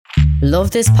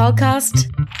Love this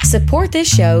podcast? Support this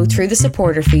show through the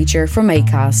supporter feature from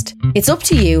Acast. It's up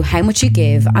to you how much you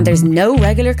give, and there's no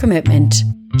regular commitment.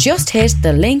 Just hit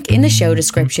the link in the show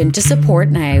description to support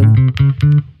now.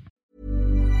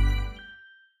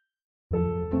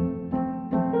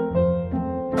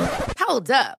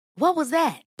 Hold up. What was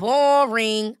that?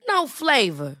 Boring. No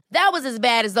flavor. That was as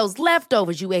bad as those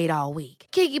leftovers you ate all week.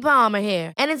 Keke Palmer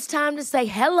here. And it's time to say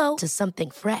hello to something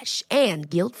fresh and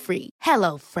guilt-free.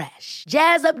 Hello Fresh.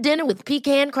 Jazz up dinner with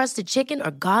pecan-crusted chicken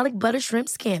or garlic butter shrimp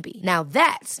scampi. Now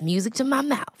that's music to my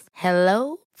mouth.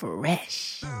 Hello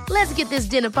Fresh. Let's get this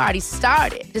dinner party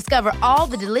started. Discover all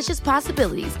the delicious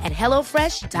possibilities at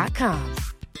HelloFresh.com.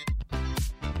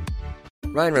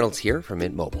 Ryan Reynolds here from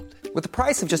Mint Mobile. With the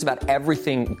price of just about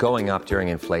everything going up during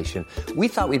inflation, we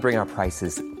thought we'd bring our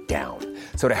prices down.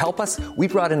 So to help us, we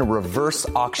brought in a reverse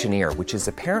auctioneer, which is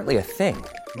apparently a thing.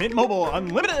 Mint Mobile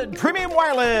Unlimited Premium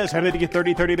Wireless. How to get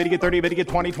 30, 30, bit to get 30, bit to get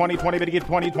 20, 20, 20, bit to get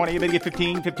 20, 20, bit to get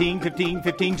 15, 15, 15,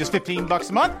 15, just $15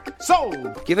 a month?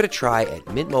 Sold! Give it a try at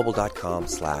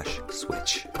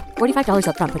mintmobile.com/switch. $45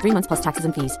 up front for 3 months plus taxes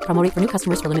and fees. Promo rate for new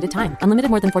customers for limited time. Unlimited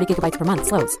more than 40 gigabytes per month.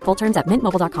 Slows full terms at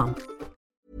mintmobile.com.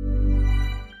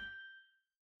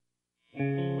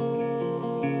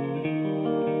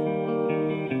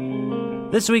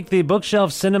 This week, the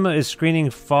Bookshelf Cinema is screening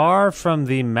Far from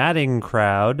the Madding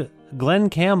Crowd, Glenn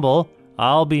Campbell,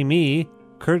 I'll Be Me,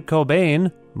 Kurt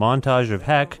Cobain, Montage of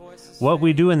Heck, What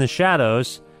We Do in the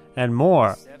Shadows, and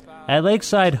more. At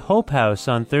Lakeside Hope House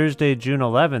on Thursday, June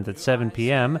 11th at 7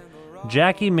 p.m.,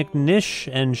 Jackie McNish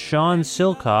and Sean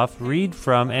Silkoff read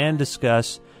from and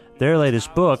discuss their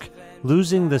latest book,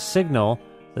 Losing the Signal,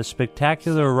 The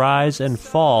Spectacular Rise and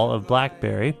Fall of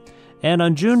BlackBerry. And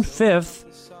on June 5th,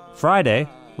 Friday,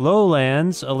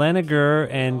 Lowlands, Alana Gur,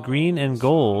 and Green and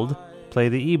Gold play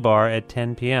the E-Bar at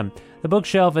 10 p.m. The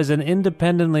Bookshelf is an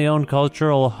independently owned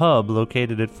cultural hub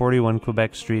located at 41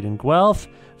 Quebec Street in Guelph.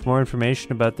 For more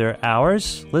information about their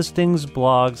hours, listings,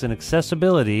 blogs, and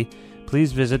accessibility,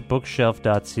 please visit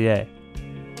bookshelf.ca.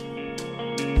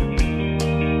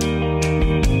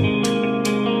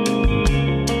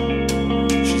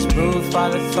 She's moved by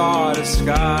the thought of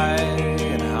sky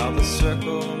and how the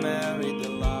circle married the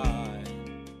line.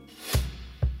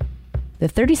 The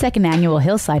 32nd Annual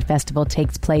Hillside Festival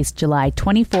takes place July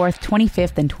 24th,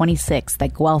 25th, and 26th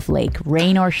at Guelph Lake,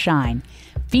 rain or shine,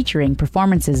 featuring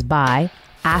performances by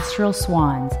Astral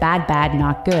Swans, Bad Bad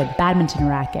Not Good, Badminton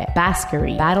Racket,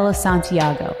 Baskery, Battle of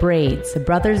Santiago, Braids, The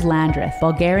Brothers Landreth,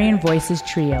 Bulgarian Voices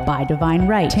Trio, By Divine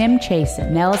Right, Tim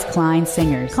Chasen, Nels Klein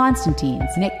Singers, Constantines,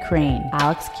 Nick Crane,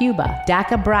 Alex Cuba,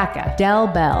 Daka Braka, Del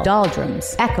Bell,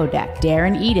 Doldrums, Echo Deck,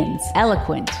 Darren Edens,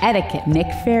 Eloquent, Etiquette, Nick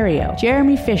Ferrio,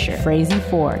 Jeremy Fisher, Frazee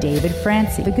Ford, David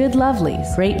Francie, The Good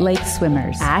Lovelies, Great Lakes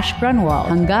Swimmers, Ash Grunwald,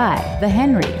 Hungai, The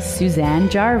Henrys, Suzanne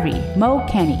Jarvie, Mo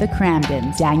Kenny, The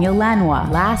Cramdens, Daniel Lanois,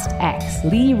 Last X,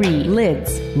 Lee Reed,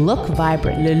 Lids, Look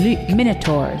Vibrant, Leluc,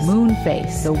 Minotaurs,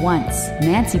 Moonface, The Once,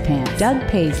 Nancy Pants, Doug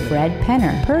Paisley, Fred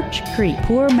Penner, Perch Creek,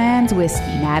 Poor Man's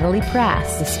Whiskey, Natalie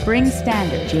Prass, The Spring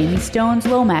Standard, Jamie Stone's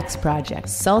Lomax Project,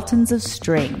 Sultans of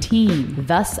String, Teen,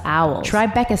 Thus Owl,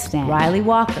 Tribeca, Riley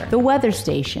Walker, The Weather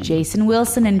Station, Jason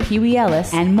Wilson and Pee Wee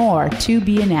Ellis, and more to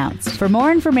be announced. For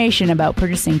more information about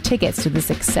purchasing tickets to this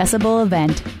accessible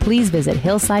event, please visit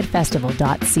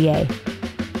hillsidefestival.ca.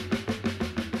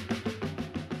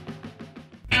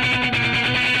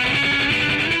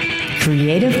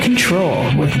 Creative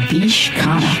Control with Vish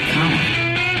Khanna.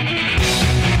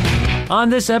 On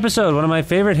this episode, one of my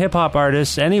favorite hip-hop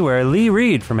artists anywhere, Lee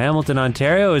Reed from Hamilton,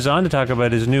 Ontario, is on to talk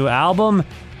about his new album,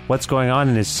 what's going on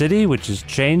in his city, which is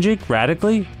changing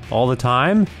radically all the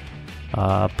time,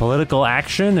 political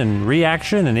action and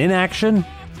reaction and inaction, a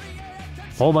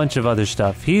whole bunch of other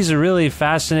stuff. He's a really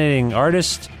fascinating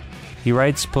artist. He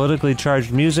writes politically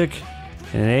charged music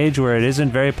in an age where it isn't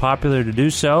very popular to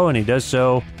do so, and he does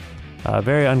so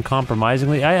very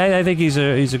uncompromisingly. I think he's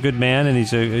a good man, and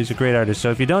he's a great artist.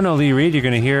 So if you don't know Lee Reed, you're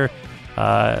going to hear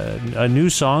a new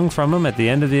song from him at the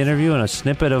end of the interview and a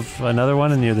snippet of another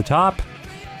one near the top.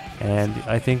 And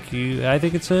I think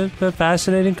it's a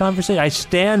fascinating conversation. I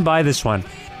stand by this one,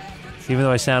 even though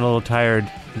I sound a little tired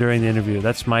during the interview.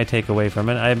 That's my takeaway from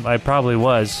it. I probably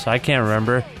was. I can't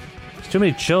remember. There's too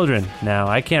many children now.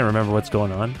 I can't remember what's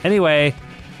going on. Anyway,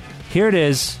 here it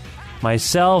is.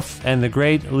 Myself and the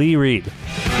great Lee Reed.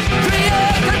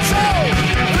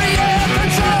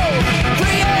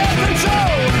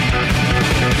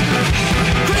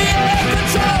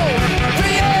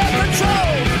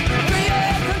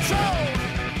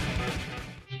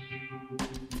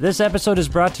 This episode is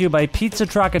brought to you by Pizza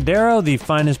Trocadero, the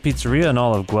finest pizzeria in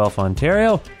all of Guelph,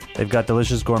 Ontario. They've got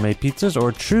delicious gourmet pizzas,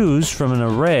 or choose from an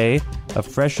array of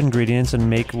fresh ingredients and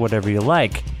make whatever you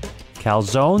like.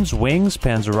 Calzones, wings,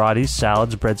 panzerottis,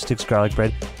 salads, breadsticks, garlic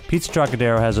bread. Pizza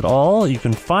Trocadero has it all. You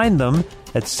can find them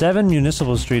at 7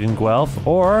 Municipal Street in Guelph,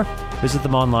 or visit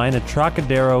them online at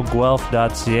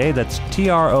trocaderoguelph.ca. That's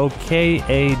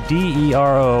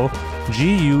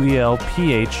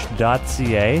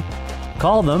TROKADEROGUELPH.ca.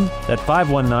 Call them at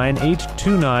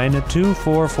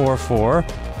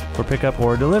 519-829-2444 for pickup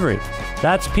or delivery.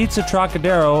 That's Pizza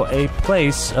Trocadero, a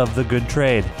place of the good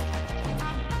trade.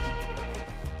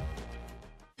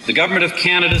 The Government of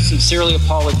Canada sincerely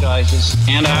apologizes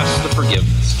and asks the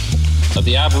forgiveness of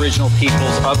the Aboriginal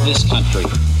peoples of this country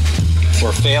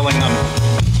for failing them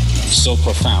so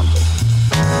profoundly.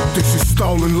 This is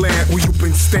stolen land where you've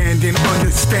been standing.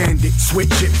 Understand it.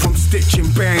 Switch it from stitch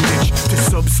and bandage to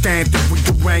substantive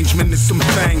rearrangement of some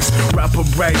things.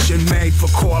 Reparation made for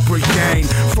corporate gain.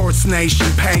 First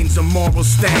Nation pains a moral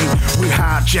stain. We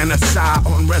hide genocide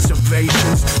on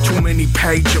reservations. Too many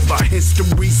pages of our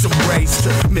history's erased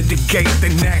to mitigate the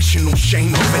national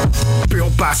shame of it.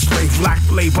 Built by slave black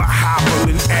labor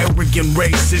hireling arrogant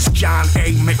racist John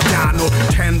A. McDonald.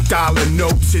 $10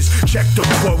 notes is check the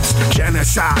quotes. Genocide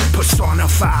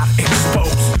personified,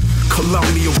 exposed.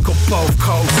 Colonial go both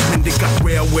coasts, and they got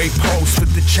railway posts for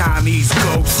the Chinese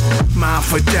ghosts. Mine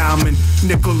for diamond,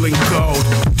 nickel and gold.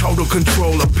 Total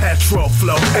control of petrol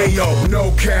flow. Ayo,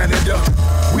 no Canada,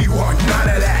 we want none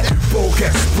of that.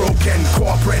 Bogus, broken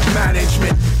corporate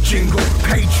management. Jingle,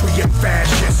 patriot,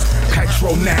 fascist.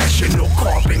 Petro-national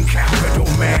carbon capital,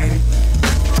 man.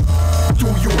 Do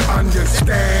you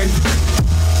understand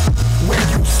where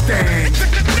you stand?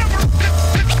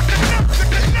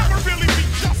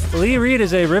 Lee Reed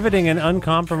is a riveting and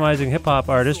uncompromising hip-hop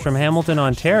artist from Hamilton,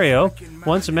 Ontario.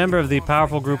 Once a member of the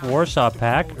powerful group Warsaw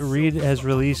Pack, Reed has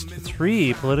released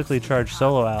 3 politically charged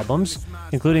solo albums,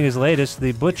 including his latest,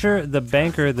 The Butcher, The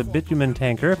Banker, The Bitumen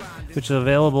Tanker, which is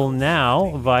available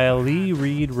now via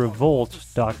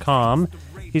LeeReedRevolt.com.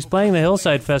 He's playing the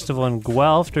Hillside Festival in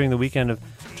Guelph during the weekend of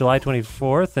July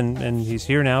 24th, and he's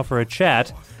here now for a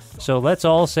chat. So let's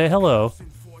all say hello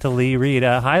to Lee Reed.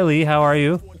 Hi, Lee. How are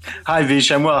you? Hi,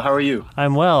 Vish. I'm well. How are you?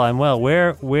 I'm well.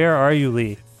 Where are you,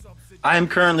 Lee? I am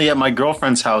currently at my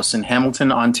girlfriend's house in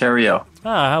Hamilton, Ontario.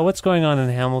 What's going on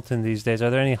in Hamilton these days? Are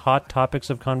there any hot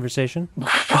topics of conversation?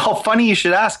 Well, funny you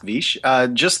should ask, Vish.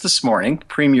 Just this morning,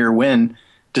 Premier Wynne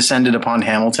descended upon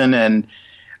Hamilton and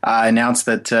announced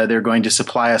that they're going to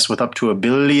supply us with up to $1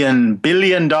 billion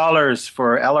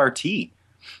for LRT,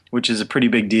 which is a pretty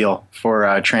big deal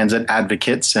for transit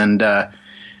advocates and,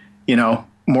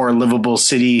 more livable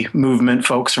city movement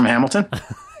folks from Hamilton.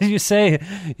 You say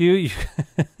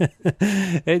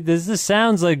this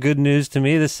sounds like good news to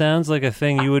me. This sounds like a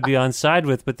thing you would be on side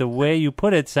with, but the way you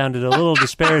put it sounded a little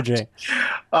disparaging.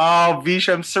 Oh, Vish,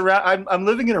 I'm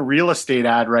living in a real estate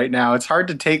ad right now. It's hard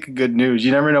to take good news.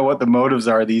 You never know what the motives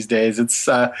are these days. It's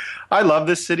I love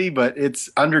this city, but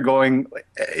it's undergoing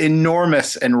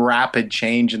enormous and rapid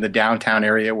change in the downtown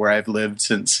area where I've lived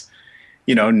since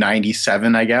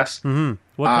 97, I guess. Mm-hmm.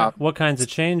 What kinds of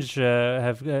change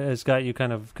has got you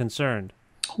kind of concerned?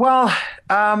 Well,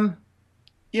 there's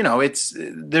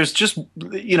just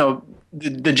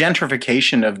the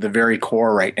gentrification of the very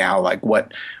core right now. Like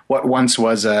what once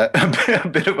was a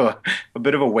bit of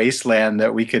a wasteland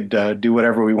that we could do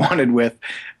whatever we wanted with,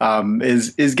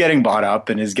 is getting bought up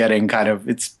and is getting kind of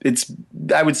it's.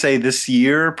 I would say this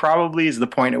year probably is the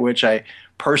point at which I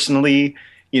personally,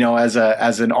 as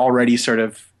an already sort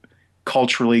of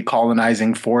culturally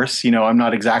colonizing force. I'm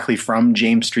not exactly from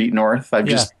James Street North. I've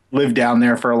just lived down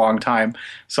there for a long time.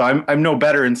 So I'm no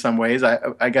better in some ways.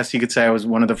 I guess you could say I was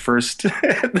one of the first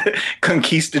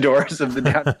conquistadors of the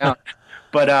downtown.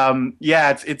 But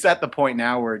it's at the point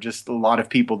now where just a lot of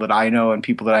people that I know and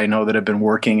people that I know that have been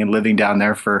working and living down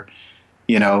there for,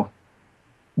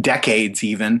 decades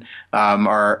even,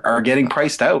 are getting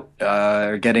priced out,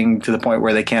 are getting to the point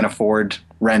where they can't afford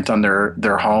rent on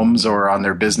their homes or on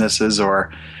their businesses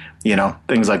or,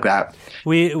 things like that.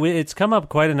 It's come up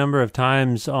quite a number of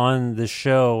times on the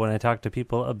show when I talk to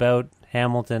people about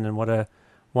Hamilton and what a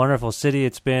wonderful city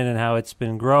it's been and how it's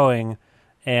been growing.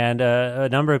 And a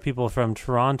number of people from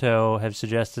Toronto have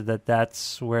suggested that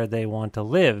that's where they want to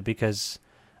live because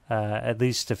at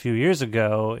least a few years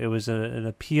ago, it was an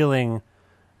appealing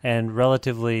and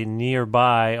relatively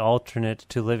nearby alternate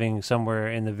to living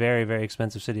somewhere in the very, very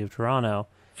expensive city of Toronto.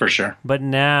 For sure. But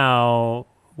now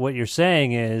what you're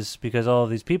saying is because all of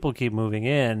these people keep moving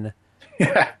in,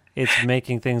 it's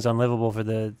making things unlivable for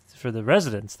the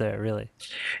residents there, really.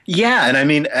 Yeah, and I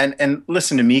mean, and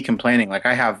listen to me complaining. Like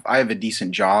I have a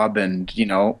decent job, and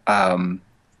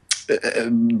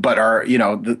but are,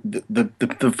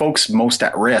 the folks most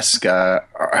at risk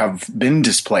have been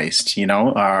displaced,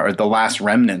 or the last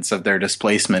remnants of their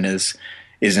displacement is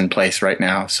in place right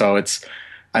now. So I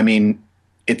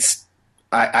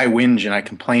whinge and I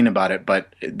complain about it,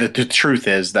 but the truth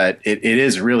is that it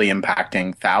is really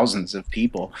impacting thousands of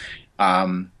people.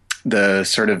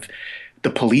 The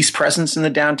police presence in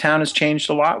the downtown has changed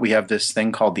a lot. We have this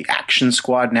thing called the Action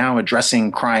Squad now,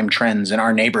 addressing crime trends in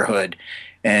our neighborhood.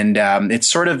 And it's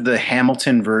sort of the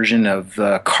Hamilton version of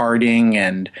carding,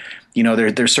 and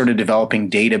they're sort of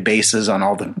developing databases on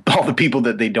all the people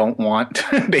that they don't want.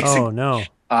 Basically. Oh no.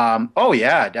 Oh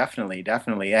yeah, definitely.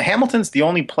 Hamilton's the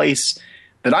only place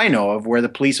that I know of where the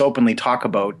police openly talk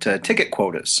about ticket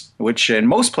quotas, which in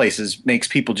most places makes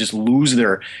people just lose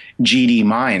their GD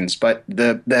minds. But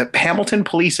the Hamilton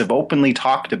police have openly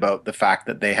talked about the fact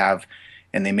that they have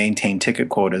and they maintain ticket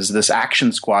quotas. This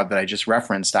Action Squad that I just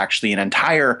referenced, actually an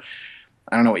entire,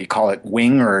 I don't know what you call it,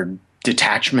 wing or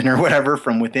detachment or whatever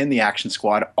from within the Action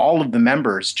Squad, all of the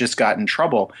members just got in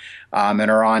trouble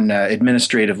and are on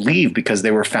administrative leave because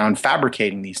they were found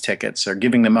fabricating these tickets or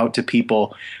giving them out to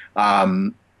people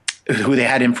who they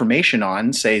had information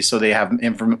on, so they have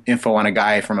info on a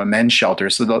guy from a men's shelter,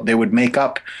 so they would make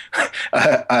up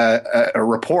a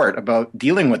report about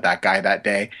dealing with that guy that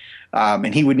day,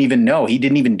 and he wouldn't even know. He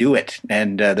didn't even do it,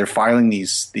 and they're filing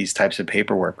these types of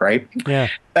paperwork, right? Yeah,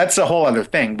 that's a whole other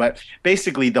thing. But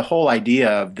basically, the whole idea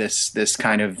of this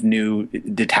kind of new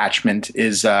detachment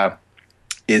is under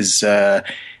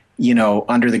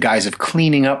the guise of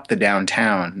cleaning up the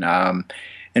downtown.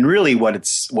 And really, what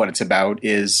it's about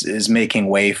is making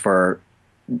way for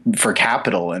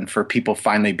capital and for people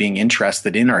finally being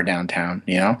interested in our downtown.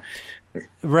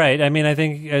 Right. I mean, I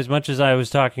think as much as I was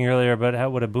talking earlier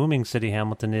about what a booming city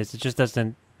Hamilton is, it just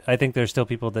doesn't. I think there's still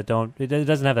people that don't. It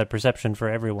doesn't have that perception for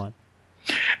everyone.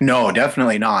 No,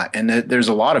 definitely not. And there's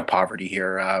a lot of poverty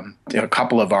here. A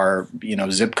couple of our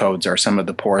zip codes are some of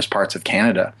the poorest parts of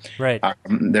Canada. Right.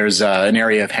 There's an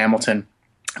area of Hamilton.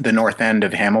 The north end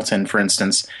of Hamilton, for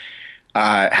instance,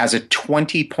 has a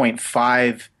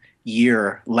 20.5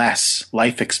 year less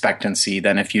life expectancy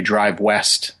than if you drive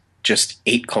west just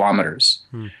 8 kilometers.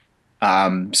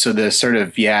 So the sort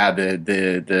of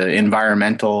the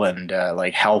environmental and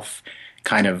like health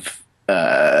kind of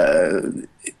the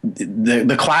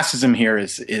classism here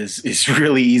is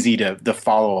really easy to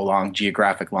follow along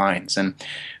geographic lines. And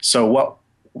so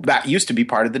that used to be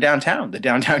part of the downtown. The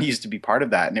downtown used to be part of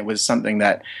that, and it was something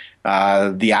that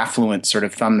the affluent sort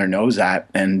of thumbed their nose at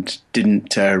and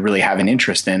didn't really have an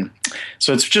interest in.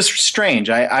 So it's just strange.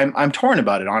 I'm torn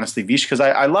about it, honestly, Vish, because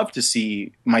I love to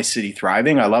see my city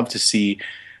thriving. I love to see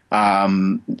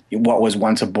what was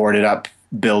once a boarded up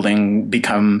building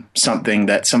become something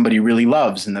that somebody really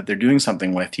loves and that they're doing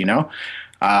something with,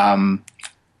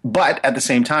 But at the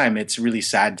same time, it's really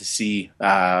sad to see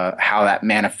how that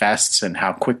manifests and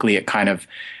how quickly it kind of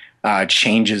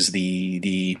changes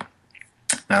the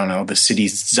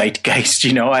city's zeitgeist.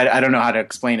 I don't know how to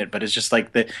explain it, but it's just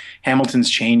like Hamilton's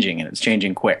changing, and it's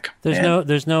changing quick.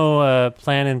 There's no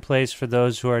plan in place for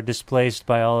those who are displaced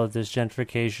by all of this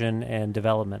gentrification and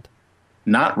development.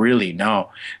 Not really,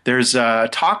 no. There's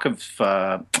talk of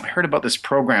I heard about this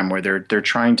program where they're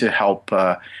trying to help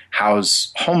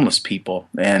house homeless people,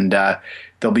 and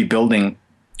they'll be building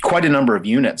quite a number of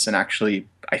units. And actually,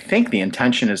 I think the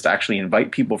intention is to actually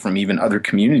invite people from even other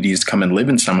communities to come and live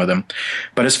in some of them.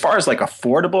 But as far as like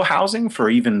affordable housing for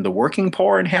even the working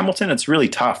poor in Hamilton, it's really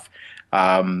tough.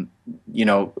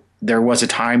 There was a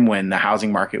time when the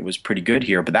housing market was pretty good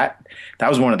here, but that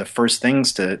was one of the first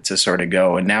things to sort of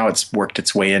go, and now it's worked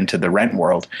its way into the rent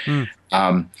world.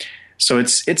 So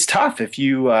it's tough if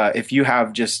you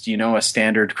have just a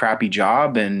standard crappy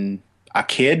job and a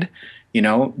kid.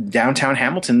 Downtown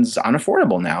Hamilton's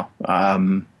unaffordable now,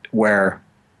 where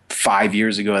 5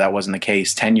 years ago that wasn't the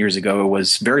case. 10 years ago it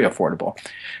was very affordable.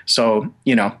 So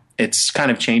it's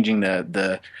kind of changing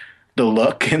the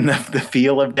look and the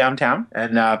feel of downtown.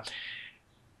 And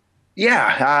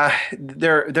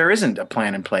there isn't a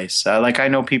plan in place. Like I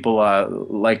know people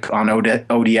like on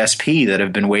ODSP that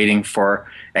have been waiting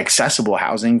for accessible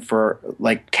housing for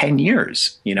like 10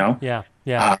 years, Yeah.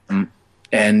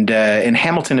 And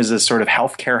Hamilton is a sort of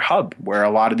healthcare hub where a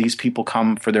lot of these people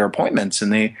come for their appointments,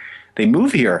 and they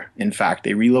move here. In fact,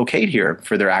 they relocate here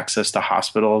for their access to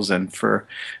hospitals and for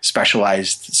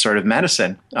specialized sort of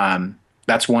medicine.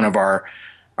 That's one of our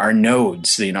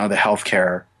nodes, the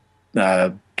healthcare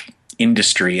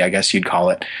industry, I guess you'd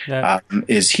call it,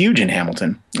 is huge in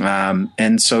Hamilton.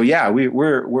 And so,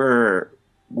 we're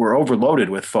overloaded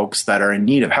with folks that are in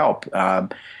need of help.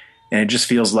 it just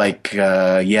feels like,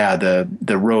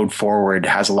 the road forward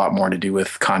has a lot more to do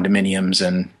with condominiums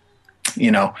and,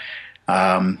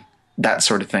 that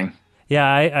sort of thing. Yeah,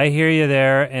 I hear you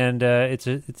there, and it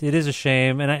is a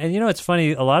shame. And it's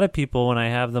funny. A lot of people, when I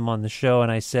have them on the show, and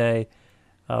I say,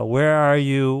 "Where are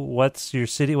you? What's your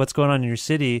city? What's going on in your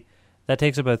city?" That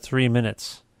takes about 3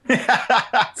 minutes.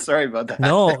 Sorry about that.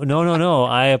 No.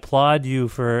 I applaud you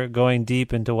for going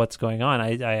deep into what's going on.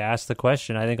 I asked the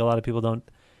question. I think a lot of people don't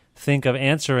think of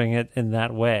answering it in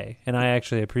that way, and I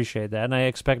actually appreciate that, and I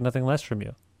expect nothing less from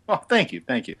you. Oh, thank you.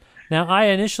 Now, I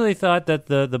initially thought that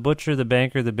the butcher, the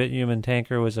banker, the bitumen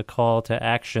tanker was a call to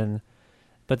action,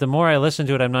 but the more I listen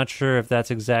to it, I'm not sure if that's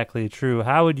exactly true.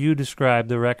 How would you describe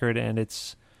the record and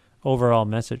its overall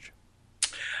message?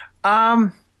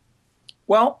 I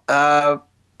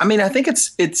think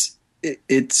it's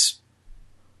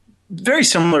very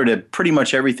similar to pretty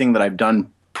much everything that I've done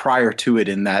prior to it,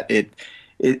 in that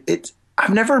it's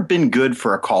I've never been good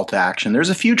for a call to action. There's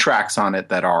a few tracks on it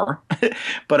that are,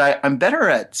 but I'm better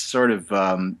at sort of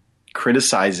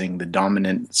criticizing the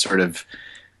dominant sort of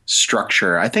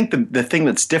structure. I think the thing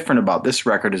that's different about this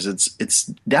record is it's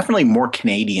definitely more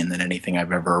Canadian than anything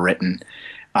I've ever written.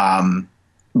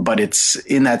 But it's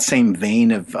in that same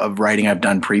vein of writing I've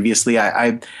done previously.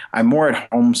 I'm more at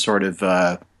home sort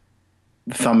of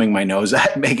thumbing my nose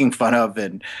at, making fun of,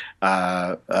 and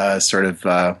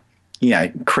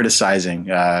criticizing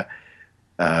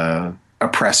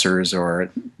oppressors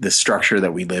or the structure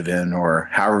that we live in, or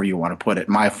however you want to put it.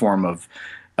 My form of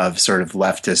sort of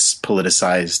leftist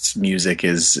politicized music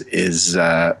is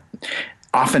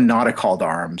often not a call to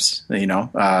arms. I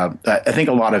think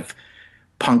a lot of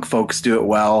punk folks do it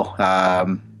well.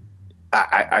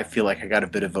 I feel like I got a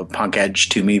bit of a punk edge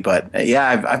to me, but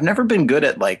I've never been good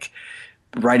at like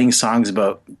writing songs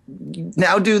about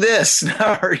now do this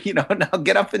or now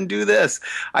get up and do this.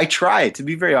 I try, to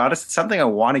be very honest. It's something I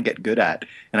want to get good at,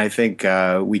 and I think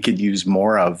we could use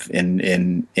more of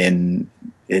in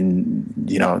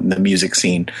the music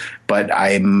scene. But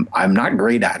I'm not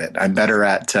great at it. I'm better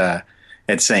at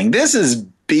saying this is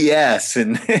BS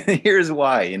and here's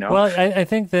why. Well, I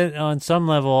think that on some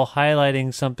level,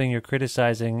 highlighting something you're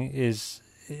criticizing is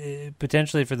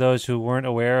potentially, for those who weren't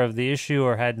aware of the issue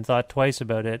or hadn't thought twice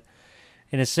about it,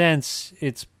 in a sense,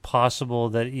 it's possible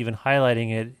that even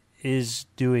highlighting it is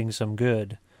doing some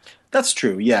good. That's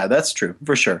true. Yeah, that's true.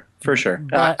 For sure.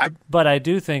 But I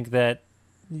do think that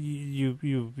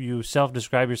you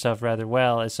self-describe yourself rather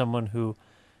well as someone who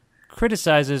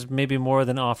criticizes maybe more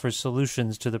than offers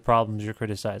solutions to the problems you're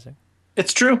criticizing.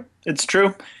 It's true.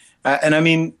 And I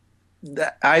mean,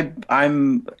 I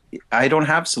don't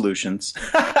have solutions.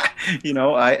 I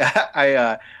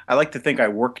like to think I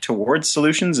work towards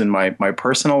solutions in my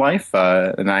personal life,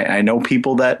 and I know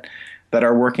people that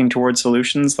are working towards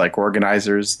solutions, like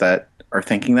organizers that are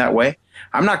thinking that way.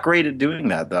 I'm not great at doing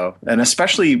that, though, and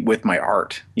especially with my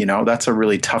art. That's a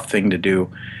really tough thing to do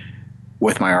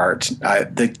with my art.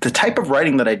 The type of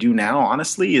writing that I do now,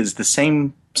 honestly, is the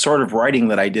same sort of writing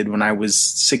that I did when I was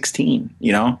 16.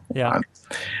 Yeah.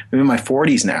 I'm in my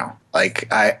 40s now.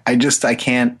 Like I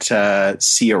can't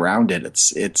see around it.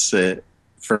 It's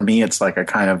for me, it's like a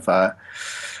kind of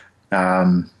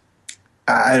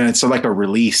it's like a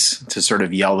release to sort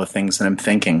of yell the things that I'm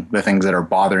thinking, the things that are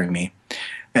bothering me,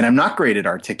 and I'm not great at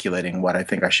articulating what I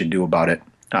think I should do about it.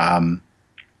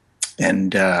 It's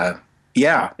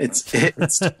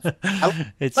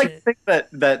like to think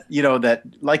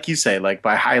that like you say, like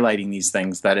by highlighting these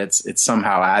things, that it's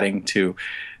somehow adding to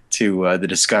the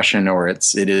discussion, or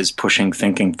it is pushing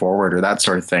thinking forward, or that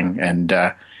sort of thing. And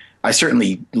I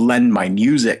certainly lend my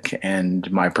music and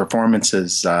my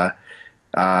performances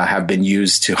have been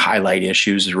used to highlight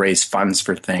issues, raise funds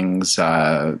for things.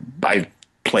 I've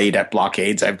played at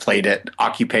blockades. I've played at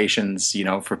occupations,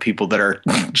 for people that are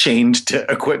chained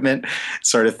to equipment,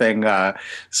 sort of thing.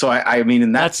 So I mean,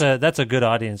 and that's a good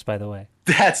audience, by the way.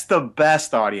 That's the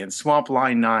best audience. Swamp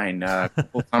Line 9. A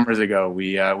couple summers ago,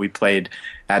 we played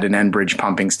at an Enbridge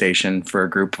pumping station for a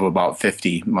group of about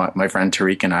 50. My friend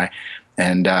Tariq and I,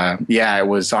 and it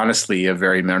was honestly a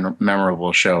very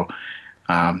memorable show.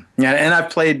 And I've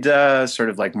played sort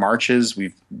of like marches.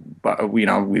 We've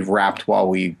rapped while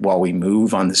we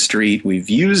move on the street. We've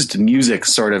used music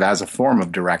sort of as a form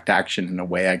of direct action in a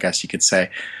way, I guess you could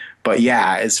say. But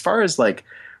yeah, as far as like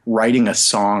writing a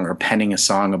song or penning a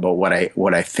song about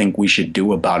what I think we should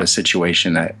do about a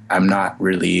situation, I'm not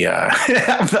really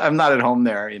I'm not at home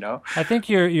there. I think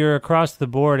you're across the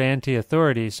board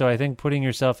anti-authority. So I think putting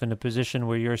yourself in a position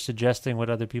where you're suggesting what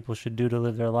other people should do to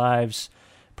live their lives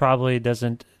probably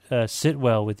doesn't sit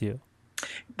well with you.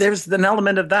 There's an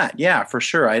element of that, yeah, for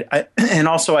sure. And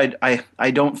also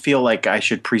I don't feel like I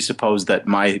should presuppose that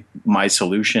my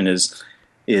solution is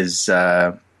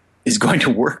going to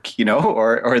work,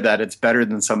 or that it's better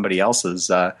than somebody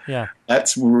else's.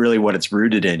 That's really what it's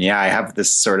rooted in. Yeah, I have this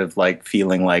sort of like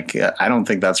feeling like I don't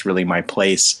think that's really my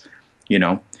place,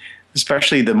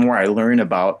 especially the more I learn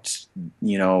about,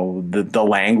 the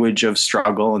language of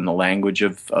struggle and the language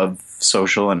of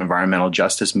social and environmental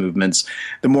justice movements,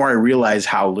 the more I realize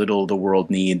how little the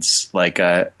world needs like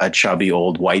a chubby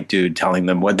old white dude telling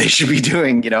them what they should be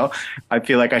doing. I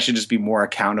feel like I should just be more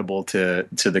accountable to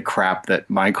the crap that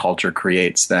my culture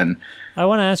creates than. I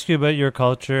want to ask you about your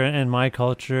culture and my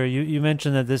culture. You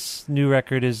mentioned that this new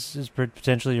record is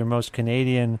potentially your most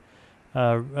Canadian,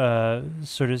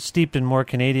 sort of steeped in more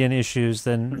Canadian issues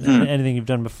than anything you've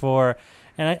done before.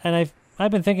 And I've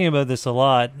been thinking about this a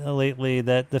lot lately,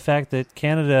 that the fact that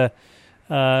Canada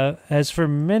has for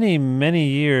many, many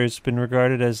years been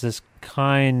regarded as this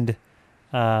kind,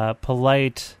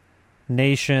 polite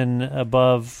nation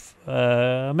above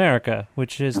America,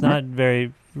 which is not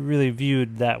very really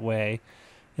viewed that way.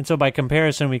 And so by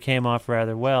comparison, we came off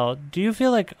rather well. Do you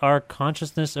feel like our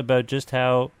consciousness about just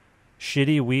how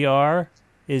shitty we are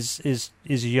is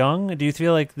young? Do you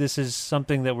feel like this is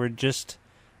something that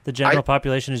the general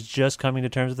population is just coming to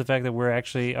terms with the fact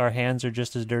that our hands are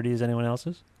just as dirty as anyone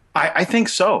else's? I think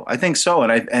so.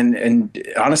 And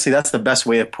honestly, that's the best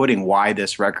way of putting why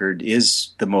this record is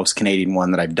the most Canadian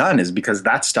one that I've done, is because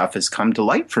that stuff has come to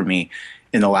light for me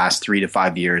in the last 3 to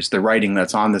 5 years. The writing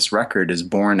that's on this record is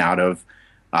born out of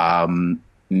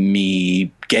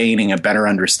me gaining a better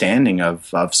understanding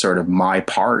of sort of my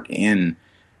part in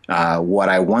what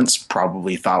I once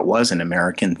probably thought was an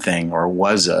American thing, or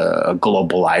was a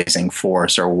globalizing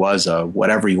force, or was a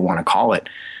whatever you want to call it.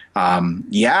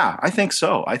 Yeah, I think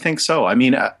so. I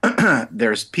mean,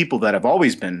 there's people that have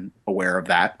always been aware of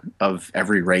that, of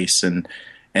every race and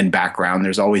background.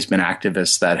 There's always been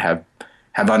activists that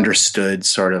have understood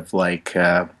sort of like,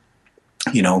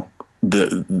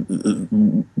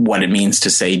 what it means to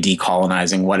say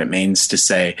decolonizing, what it means to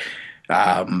say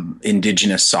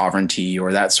indigenous sovereignty,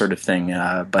 or that sort of thing.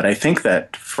 But I think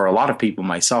that for a lot of people,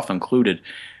 myself included,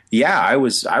 I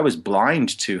was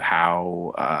blind to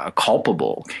how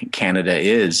culpable Canada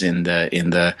is in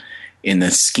the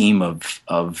scheme of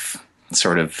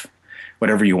sort of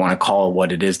whatever you want to call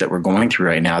what it is that we're going through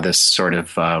right now. This sort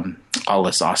of all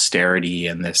this austerity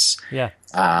and this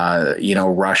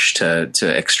rush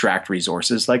to extract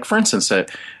resources. Like, for instance, a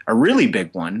really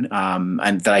big one,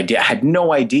 and that I had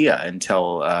no idea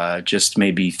until just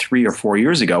maybe 3 or 4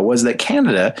 years ago, was that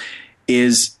Canada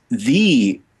is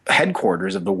the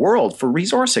headquarters of the world for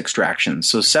resource extraction.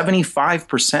 So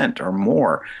 75% or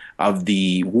more of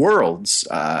the world's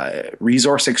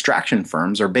resource extraction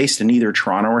firms are based in either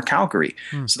Toronto or Calgary.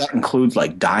 So that includes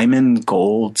like diamond,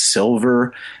 gold,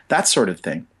 silver, that sort of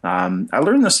thing. I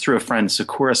learned this through a friend,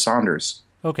 Sakura Saunders.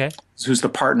 Okay. Who's the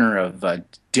partner of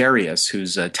Darius,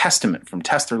 who's a Testament from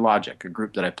Tester Logic, a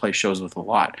group that I play shows with a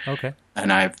lot. Okay.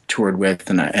 And I've toured with,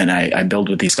 and I build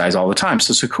with these guys all the time.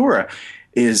 So Sakura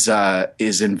is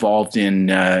involved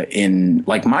in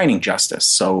like mining justice.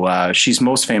 So she's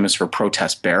most famous for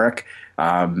Protest Barrick,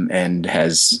 and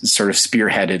has sort of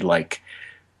spearheaded like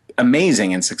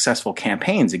amazing and successful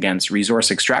campaigns against resource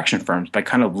extraction firms by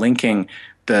kind of linking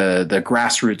the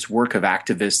grassroots work of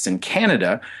activists in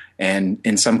Canada, and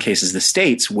in some cases the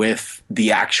States, with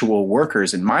the actual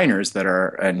workers and miners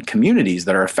and communities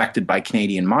that are affected by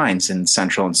Canadian mines in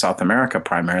Central and South America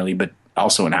primarily, but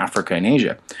also in Africa and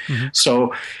Asia. Mm-hmm.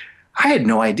 So I had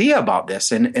no idea about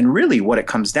this. And really what it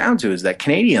comes down to is that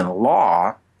Canadian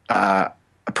law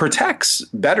protects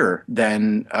better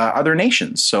than other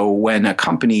nations. So when a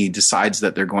company decides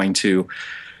that they're going to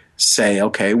say,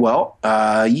 okay, well,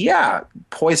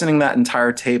 poisoning that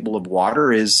entire table of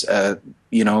water is going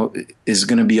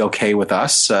to be okay with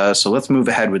us. So let's move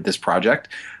ahead with this project.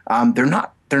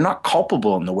 They're not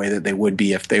culpable in the way that they would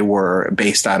be if they were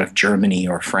based out of Germany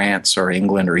or France or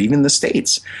England or even the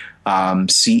States.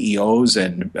 CEOs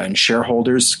and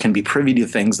shareholders can be privy to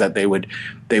things that they would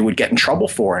get in trouble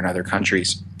for in other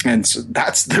countries. And so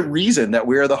that's the reason that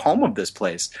we are the home of this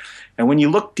place. And when you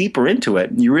look deeper into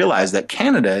it, you realize that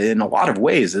Canada, in a lot of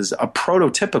ways, is a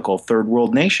prototypical third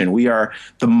world nation. We are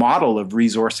the model of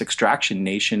resource extraction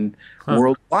nation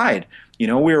worldwide. We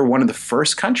were one of the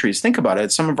first countries. Think about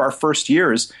it. Some of our first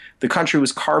years, the country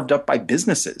was carved up by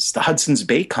businesses. The Hudson's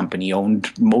Bay Company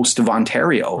owned most of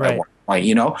Ontario at one point,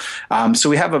 So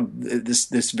we have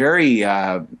this very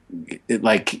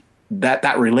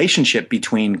that relationship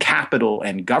between capital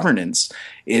and governance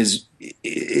is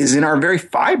in our very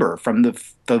fiber from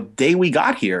the day we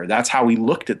got here. That's how we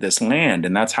looked at this land,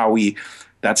 and that's how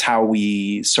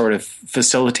we sort of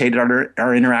facilitated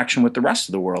our interaction with the rest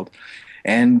of the world.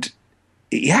 And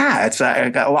yeah, I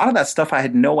got a lot of that stuff. I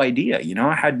had no idea.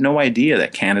 I had no idea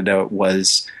that Canada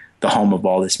was the home of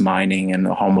all this mining and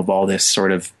the home of all this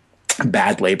sort of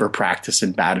bad labor practice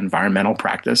and bad environmental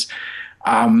practice.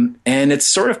 And it's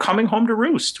sort of coming home to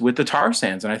roost with the tar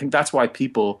sands. And I think that's why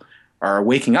people are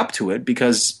waking up to it,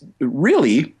 because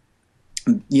really,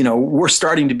 we're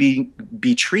starting to be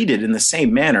treated in the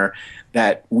same manner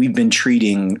that we've been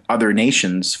treating other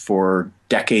nations for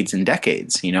decades and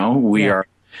decades. We're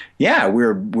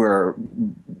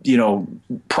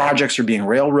projects are being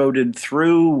railroaded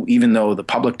through, even though the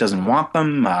public doesn't want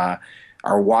them.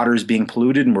 Our water is being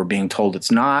polluted and we're being told it's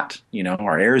not.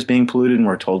 Our air is being polluted and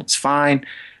we're told it's fine.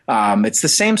 It's the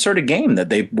same sort of game that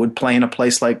they would play in a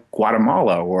place like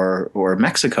Guatemala or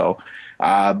Mexico,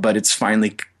 but it's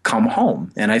finally come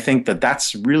home. And I think that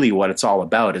that's really what it's all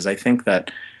about. Is I think that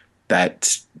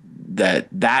has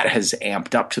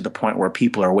amped up to the point where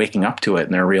people are waking up to it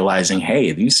and they're realizing,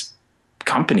 hey, these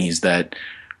companies that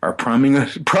are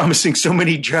promising so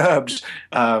many jobs,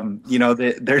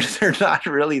 they're not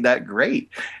really that great.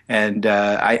 And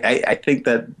I think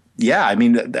that,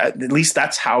 at least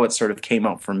that's how it sort of came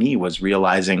out for me, was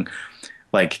realizing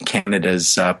like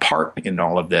Canada's part in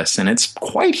all of this. And it's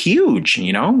quite huge,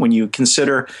 when you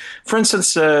consider, for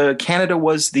instance, Canada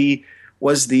was the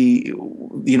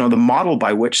model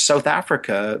by which South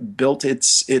Africa built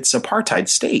its apartheid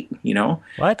state.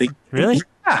 What? Really?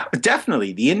 Yeah,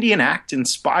 definitely. The Indian Act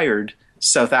inspired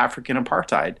South African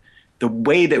apartheid. The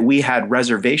way that we had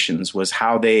reservations was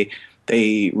how they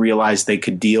realized they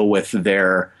could deal with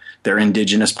their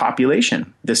indigenous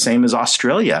population. The same as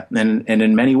Australia and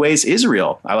in many ways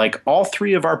Israel. All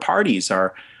three of our parties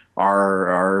are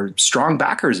strong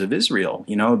backers of Israel.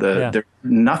 There's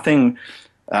nothing.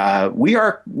 We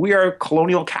are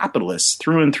colonial capitalists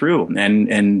through and through,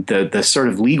 and the sort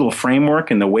of legal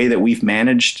framework and the way that we've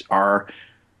managed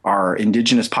our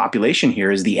indigenous population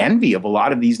here is the envy of a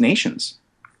lot of these nations,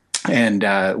 and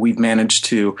we've managed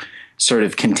to sort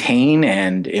of contain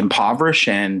and impoverish,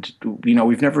 and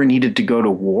we've never needed to go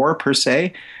to war per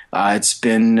se. It's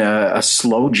been a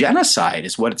slow genocide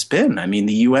is what it's been. I mean,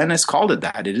 the UN has called it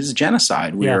that. It is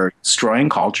genocide. We are destroying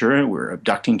culture. We're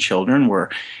abducting children.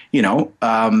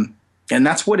 And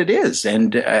that's what it is.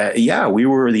 And we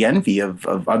were the envy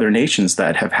of other nations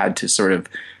that have had to sort of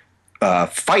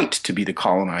fight to be the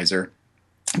colonizer.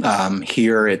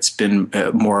 Here, it's been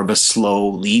more of a slow,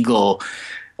 legal,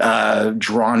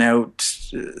 drawn out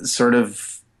sort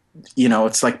of,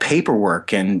 it's like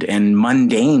paperwork and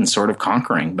mundane sort of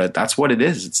conquering, but that's what it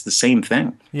is. It's the same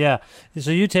thing. Yeah.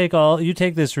 So you take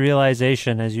this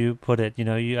realization, as you put it,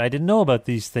 I didn't know about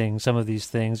these things, some of these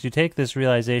things. You take this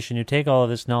realization, you take all of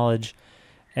this knowledge,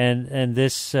 and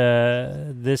this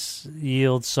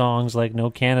yields songs like No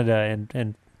Canada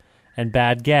and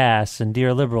Bad Gas and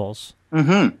Dear Liberals.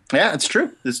 Mm-hmm. Yeah, it's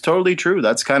true. It's totally true.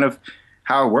 That's kind of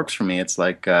how it works for me. It's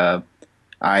like I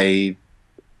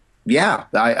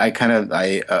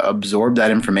absorbed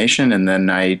that information and then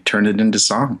I turned it into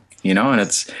song, and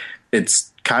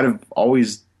it's kind of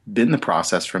always been the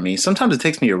process for me. Sometimes it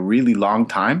takes me a really long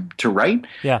time to write.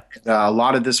 Yeah. A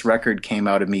lot of this record came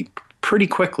out of me pretty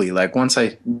quickly. Like once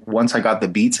I got the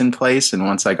beats in place and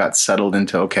once I got settled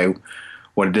into, okay,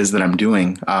 what it is that I'm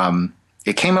doing,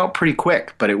 it came out pretty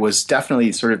quick, but it was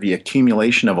definitely sort of the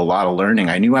accumulation of a lot of learning.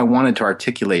 I knew I wanted to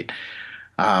articulate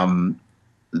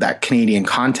that Canadian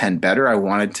content better. I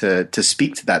wanted to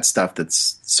speak to that stuff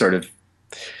that's sort of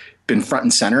been front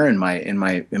and center in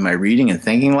my reading and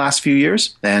thinking the last few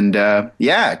years. And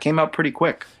it came out pretty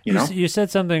quick. You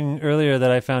said something earlier that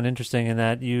I found interesting, in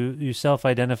that you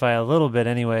self-identify a little bit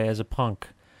anyway as a punk.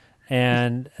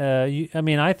 And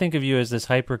I think of you as this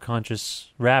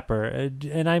hyper-conscious rapper,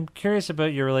 and I'm curious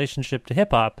about your relationship to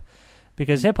hip-hop,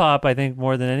 because hip-hop, I think,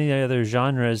 more than any other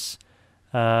genres,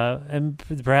 and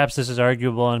perhaps this is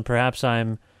arguable, and perhaps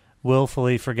I'm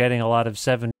willfully forgetting a lot of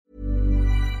 70s.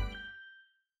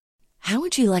 How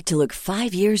would you like to look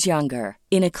 5 years younger?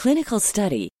 In a clinical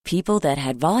study, people that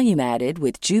had volume added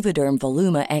with Juvederm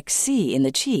Voluma XC in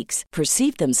the cheeks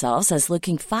perceived themselves as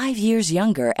looking 5 years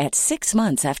younger at 6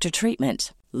 months after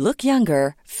treatment. Look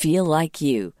younger, feel like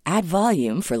you. Add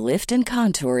volume for lift and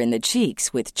contour in the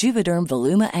cheeks with Juvederm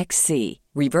Voluma XC.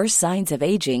 Reverse signs of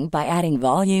aging by adding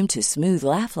volume to smooth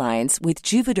laugh lines with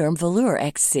Juvederm Volure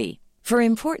XC. For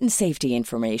important safety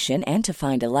information and to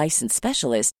find a licensed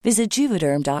specialist, visit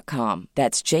Juvederm.com.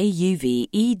 That's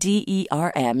JUVEDERM.com.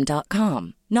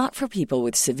 Not for people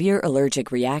with severe allergic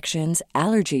reactions,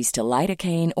 allergies to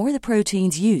lidocaine, or the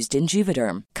proteins used in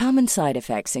Juvederm. Common side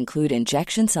effects include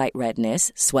injection site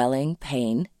redness, swelling,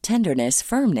 pain, tenderness,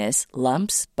 firmness,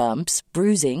 lumps, bumps,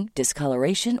 bruising,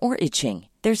 discoloration, or itching.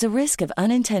 There's a risk of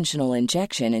unintentional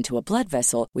injection into a blood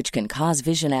vessel, which can cause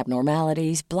vision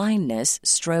abnormalities, blindness,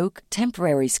 stroke,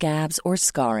 temporary scabs, or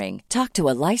scarring. Talk to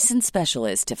a licensed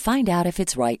specialist to find out if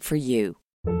it's right for you.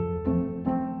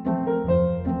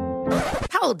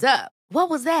 Hold up. What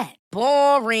was that?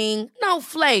 Boring. No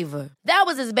flavor. That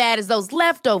was as bad as those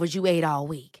leftovers you ate all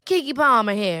week. Keke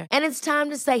Palmer here, and it's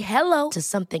time to say hello to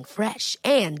something fresh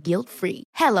and guilt-free.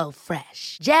 Hello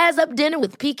Fresh. Jazz up dinner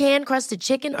with pecan-crusted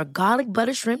chicken or garlic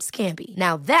butter shrimp scampi.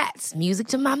 Now that's music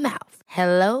to my mouth.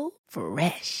 Hello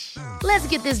Fresh. Let's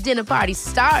get this dinner party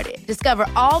started. Discover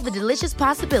all the delicious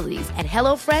possibilities at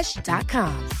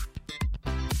HelloFresh.com.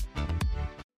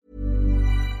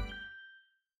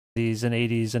 And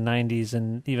 80s and 90s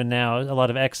and even now a lot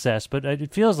of excess, but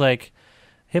it feels like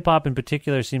hip-hop in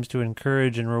particular seems to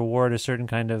encourage and reward a certain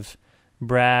kind of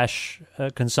brash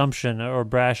consumption or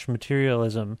brash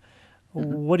materialism.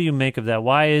 Mm-hmm. What do you make of that?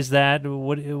 Why is that?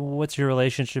 What's your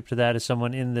relationship to that as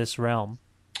someone in this realm?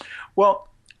 Well,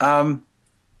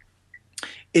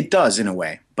 it does in a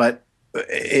way, but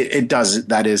it does,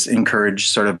 that is, encourage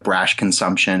sort of brash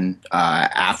consumption,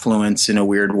 affluence in a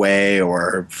weird way,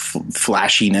 or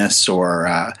flashiness, or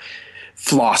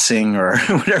flossing, or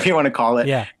whatever you want to call it.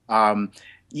 Yeah.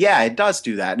 Yeah, it does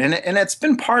do that. And it's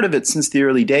been part of it since the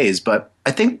early days. But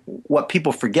I think what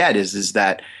people forget is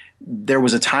that there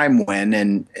was a time when,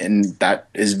 and that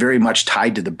is very much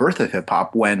tied to the birth of hip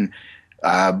hop, when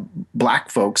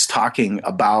black folks talking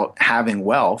about having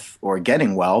wealth or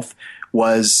getting wealth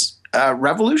was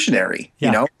revolutionary.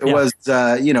 Yeah. It was,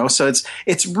 so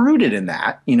it's rooted in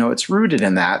that. It's rooted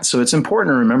in that. So it's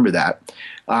important to remember that.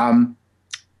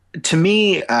 To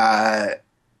me, I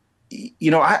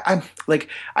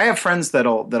have friends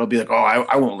that'll be like, oh,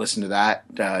 I won't listen to that.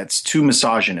 It's too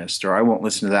misogynist, or I won't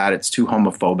listen to that. It's too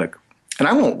homophobic. And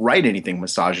I won't write anything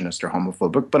misogynist or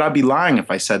homophobic, but I'd be lying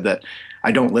if I said that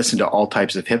I don't listen to all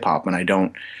types of hip hop and I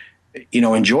don't,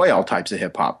 enjoy all types of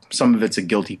hip hop. Some of it's a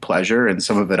guilty pleasure, and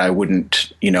some of it I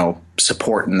wouldn't,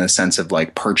 support in the sense of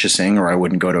like purchasing, or I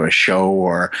wouldn't go to a show,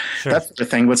 or Sure. That's the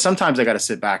thing. But sometimes I got to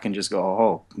sit back and just go,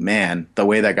 oh man, the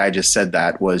way that guy just said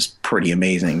that was pretty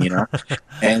amazing,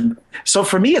 And so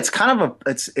for me, it's kind of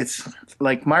it's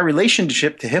like my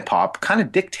relationship to hip hop kind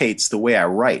of dictates the way I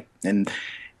write. And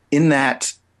in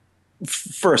that,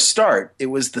 for a start, it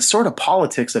was the sort of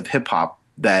politics of hip hop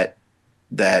that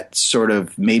sort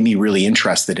of made me really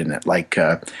interested in it.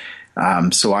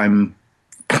 So I'm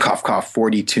cough, cough,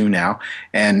 42 now.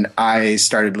 And I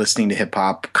started listening to hip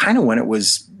hop kind of when it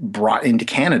was brought into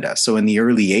Canada. So in the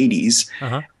early 80s,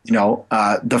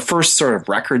 the first sort of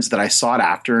records that I sought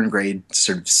after in grade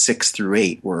sort of 6 through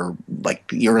 8 were like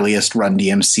the earliest Run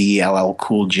DMC, LL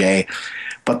Cool J.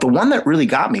 But the one that really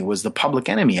got me was the Public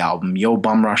Enemy album, Yo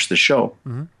Bum Rush the Show.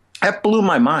 Mm-hmm. That blew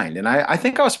my mind. And I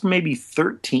think I was maybe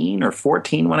 13 or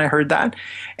 14 when I heard that.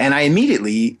 And I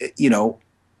immediately,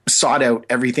 sought out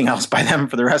everything else by them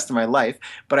for the rest of my life.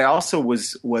 But I also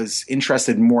was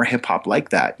interested in more hip hop like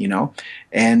that,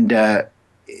 And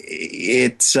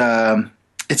it's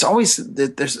always,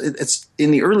 it's in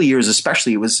the early years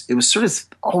especially, it was sort of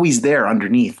always there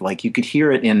underneath. Like you could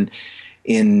hear it in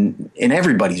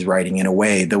everybody's writing in a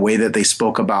way, the way that they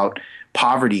spoke about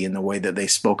poverty and the way that they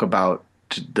spoke about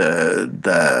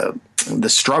the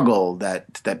struggle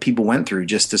that people went through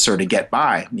just to sort of get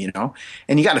by, and you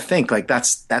got to think like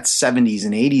that's 70s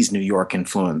and 80s New York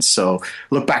influence. So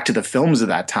look back to the films of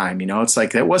that time, it's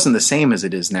like it wasn't the same as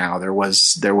it is now. There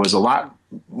was a lot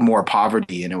more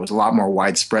poverty, and it was a lot more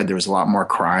widespread. There was a lot more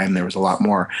crime. There was a lot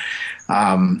more,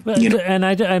 And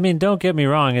I mean, don't get me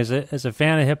wrong. As a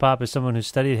fan of hip hop, as someone who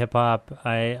studied hip hop,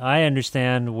 I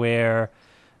understand where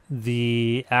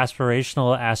the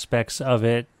aspirational aspects of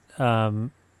it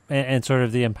and sort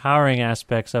of the empowering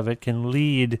aspects of it can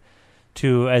lead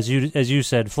to, as you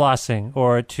said, flossing,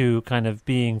 or to kind of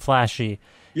being flashy.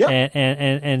 Yeah.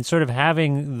 And sort of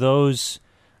having those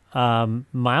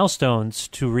milestones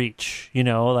to reach,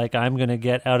 like I'm going to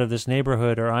get out of this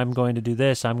neighborhood, or I'm going to do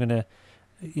this, I'm going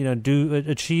to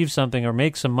achieve something or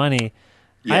make some money.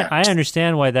 Yeah. I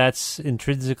understand why that's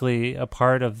intrinsically a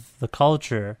part of the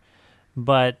culture.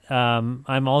 But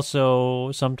I'm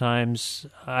also sometimes,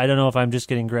 I don't know if I'm just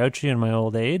getting grouchy in my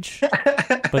old age,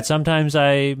 but sometimes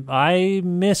I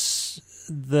miss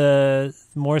the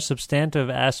more substantive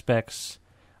aspects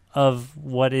of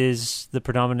what is the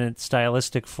predominant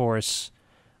stylistic force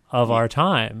of our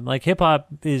time. Like hip hop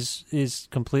is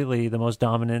completely the most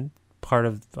dominant part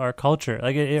of our culture.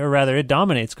 Like, or rather, it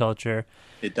dominates culture.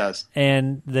 It does.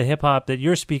 And the hip hop that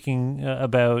you're speaking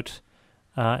about,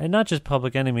 and not just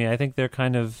Public Enemy, I think they're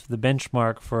kind of the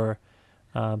benchmark for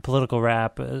political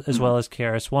rap, as well as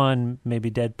KRS-One, maybe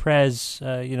Dead Prez.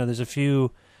 There's a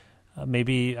few.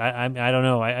 Maybe I don't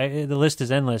know. The list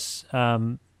is endless.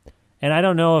 And I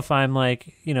don't know if I'm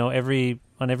like, on every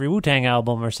Wu-Tang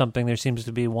album or something, there seems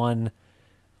to be one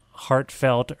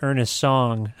heartfelt, earnest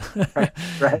song.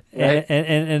 Right.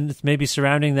 And maybe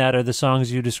surrounding that are the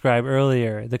songs you described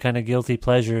earlier, the kind of guilty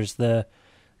pleasures, the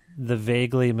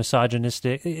vaguely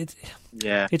misogynistic. It's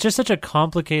just such a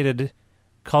complicated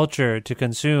culture to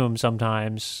consume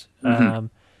sometimes. Mm-hmm.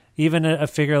 Even a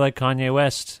figure like Kanye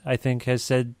West, I think, has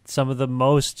said some of the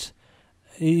most.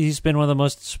 He's been one of the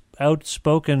most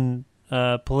outspoken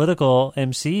political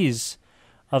MCs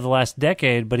of the last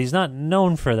decade, but he's not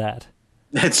known for that.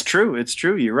 It's true.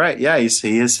 You're right. Yeah,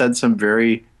 he has said some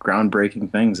very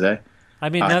groundbreaking things. I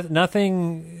mean,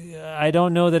 nothing. I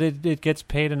don't know that it gets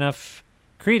paid enough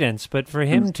credence, but for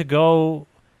him to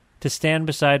stand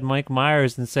beside Mike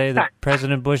Myers and say that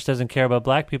President Bush doesn't care about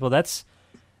black people, that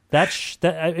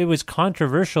it was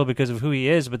controversial because of who he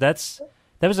is, but that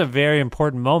was a very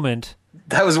important moment.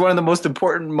 That was one of the most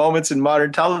important moments in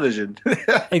modern television.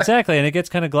 Exactly, and it gets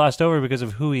kind of glossed over because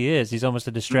of who he is. He's almost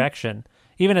a distraction.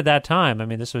 Even at that time, I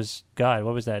mean, this was, God,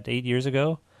 what was that, 8 years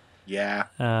ago? Yeah.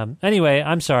 Anyway,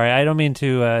 I'm sorry. I don't mean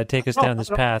to take us down this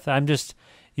path. I'm just,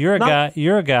 you're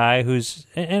a guy who's,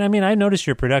 and I mean, I noticed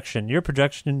your production. Your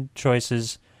production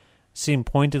choices seem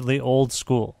pointedly old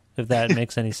school, if that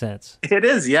makes any sense. It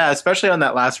is, yeah, especially on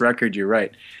that last record, you're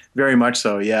right. Very much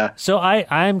so, yeah. So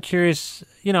I'm curious,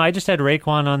 I just had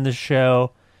Raekwon on the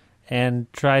show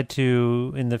and tried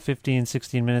to, in the 15,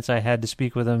 16 minutes I had to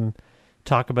speak with him,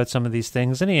 talk about some of these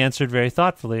things, and he answered very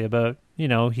thoughtfully about,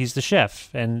 he's the chef,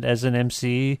 and as an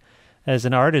MC, as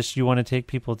an artist, you want to take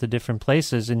people to different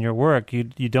places in your work. You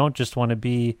don't just want to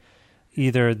be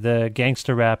either the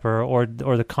gangster rapper or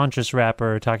the conscious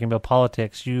rapper talking about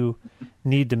politics. You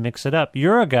need to mix it up.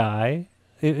 You're a guy,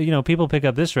 people pick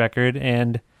up this record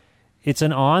and it's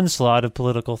an onslaught of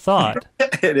political thought.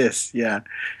 It is, yeah.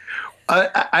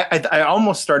 I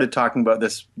almost started talking about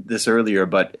this earlier,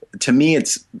 but to me,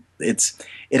 it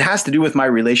has to do with my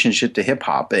relationship to hip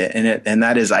hop, and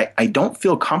that is I don't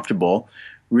feel comfortable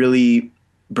really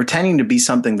pretending to be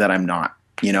something that I'm not.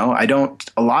 I don't.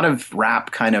 A lot of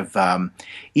rap kind of,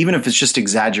 even if it's just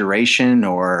exaggeration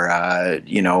or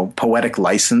poetic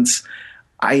license,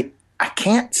 I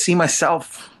can't see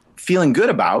myself feeling good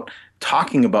about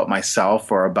talking about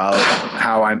myself or about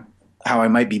how I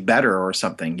might be better or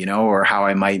something, or how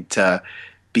I might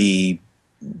be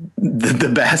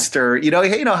the best, or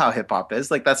how hip hop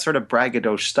is, like that sort of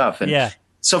braggadocio stuff. And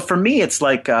so for me, it's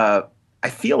like I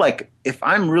feel like if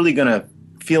I'm really gonna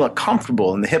feel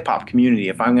comfortable in the hip hop community,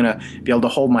 if I'm gonna be able to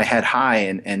hold my head high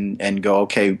and go,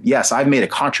 okay, yes, I've made a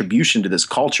contribution to this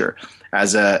culture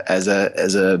as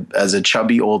a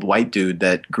chubby old white dude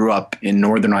that grew up in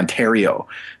Northern Ontario,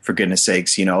 for goodness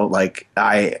sakes,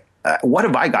 what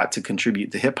have I got to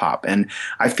contribute to hip hop? And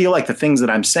I feel like the things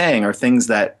that I'm saying are things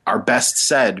that are best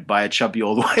said by a chubby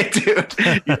old white dude,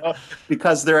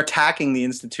 because they're attacking the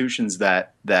institutions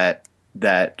that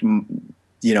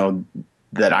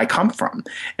I come from.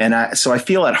 And so I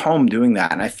feel at home doing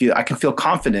that, and I can feel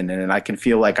confident in it, and I can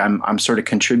feel like I'm sort of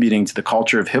contributing to the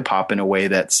culture of hip hop in a way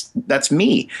that's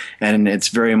me. And it's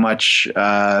very much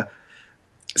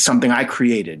something I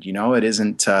created. It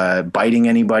isn't biting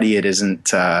anybody. It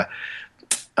isn't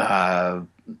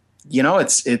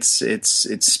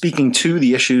it's speaking to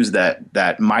the issues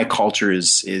that my culture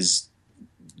is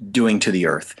doing to the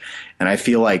earth. And I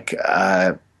feel like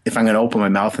if I'm going to open my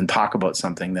mouth and talk about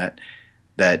something, that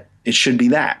it should be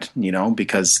that,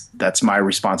 because that's my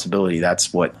responsibility.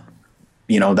 That's what,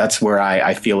 that's where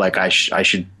I feel like I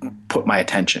should put my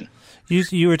attention.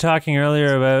 You were talking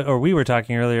earlier about, or we were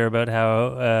talking earlier about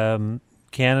how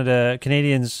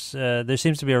Canadians, there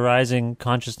seems to be a rising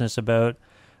consciousness about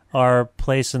our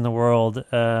place in the world,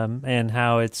 and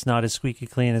how it's not as squeaky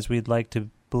clean as we'd like to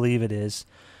believe it is.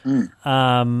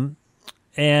 And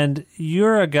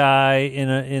you're a guy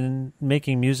in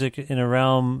making music in a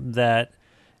realm that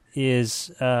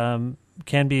is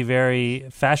can be very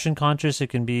fashion conscious. It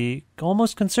can be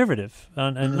almost conservative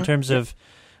in terms of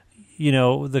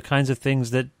the kinds of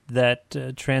things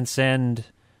that transcend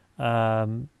a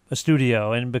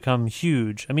studio and become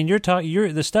huge. I mean,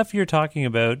 the stuff you're talking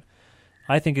about,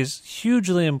 I think, is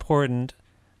hugely important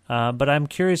But I'm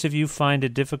curious if you find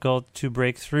it difficult to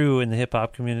break through in the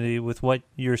hip-hop community with what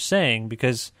you're saying,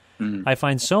 because I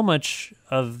find so much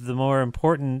of the more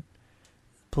important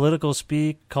political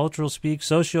speak, cultural speak,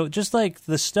 social, just like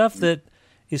the stuff that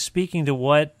is speaking to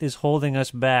what is holding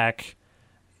us back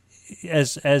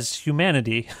as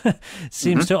humanity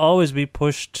seems to always be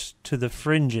pushed to the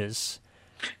fringes.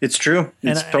 It's true.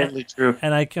 It's totally true.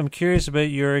 And I'm curious about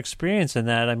your experience in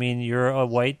that. I mean, you're a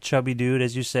white, chubby dude,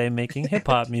 as you say, making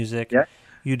hip-hop music. Yeah.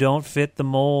 You don't fit the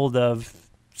mold of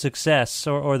success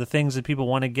or the things that people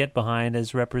want to get behind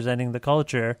as representing the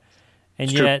culture. And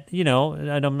It's yet, you know,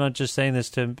 and I'm not just saying this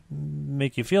to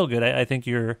make you feel good. I think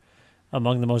you're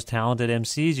among the most talented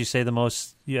MCs. You say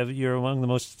you're among the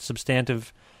most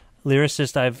substantive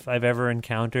lyricists I've ever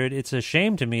encountered. It's a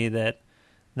shame to me that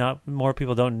not more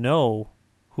people don't know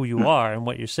who you are and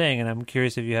what you're saying, and I'm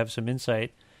curious if you have some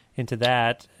insight into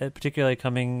that, particularly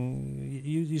coming.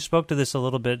 You spoke to this a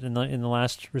little bit in the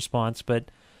last response,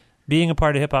 but being a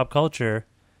part of hip hop culture,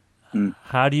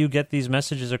 how do you get these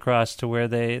messages across to where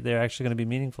they're actually going to be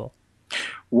meaningful?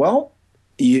 Well,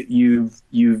 you've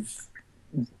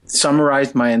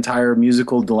summarized my entire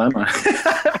musical dilemma.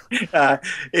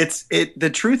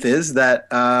 The truth is that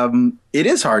it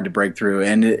is hard to break through,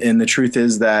 and the truth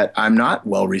is that I'm not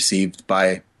well received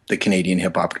by the Canadian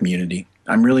hip hop community.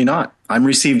 I'm really not. I'm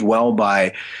received well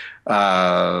by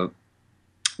the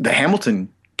Hamilton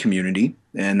community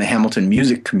and the Hamilton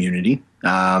music community,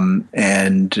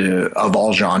 and of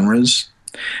all genres.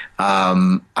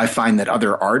 I find that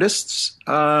other artists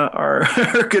are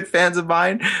good fans of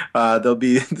mine. They'll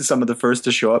be some of the first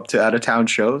to show up to out-of-town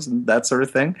shows and that sort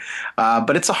of thing.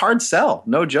 But it's a hard sell,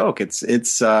 no joke. I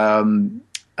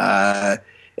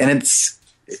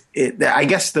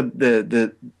guess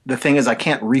the thing is I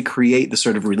can't recreate the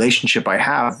sort of relationship I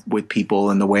have with people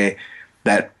in the way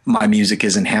that my music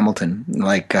is in Hamilton.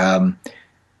 Like, I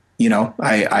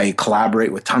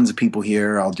collaborate with tons of people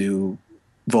here. I'll do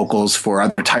vocals for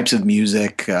other types of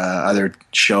music, other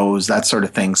shows, that sort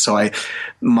of thing. So I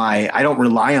don't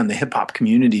rely on the hip hop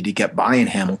community to get by in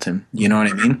Hamilton. You know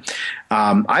what I mean?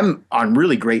 I'm on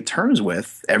really great terms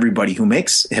with everybody who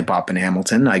makes hip hop in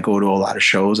Hamilton. I go to a lot of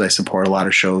shows. I support a lot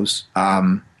of shows.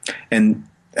 And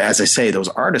as I say, those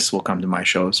artists will come to my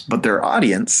shows, but their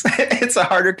audience, it's a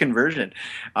harder conversion.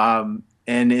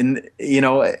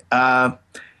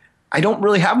 I don't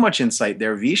really have much insight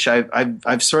there, Vish.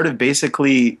 I've sort of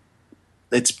basically,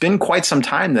 it's been quite some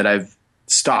time that I've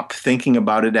stopped thinking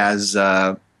about it as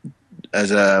a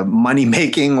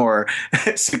money-making or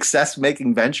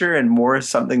success-making venture, and more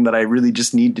something that I really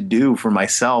just need to do for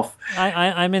myself.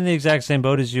 I'm in the exact same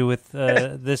boat as you with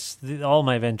all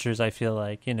my ventures. I feel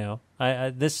like,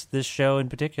 this show in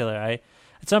particular. At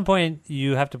some point,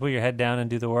 you have to put your head down and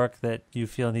do the work that you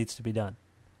feel needs to be done.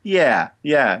 Yeah,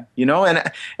 and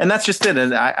that's just it.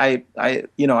 And I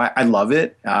love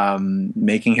it.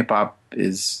 Making hip hop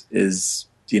is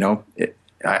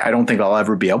I don't think I'll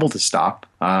ever be able to stop.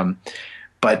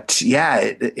 But yeah,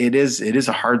 it is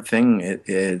a hard thing.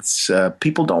 It's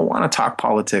people don't want to talk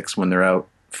politics when they're out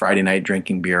Friday night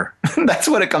drinking beer. That's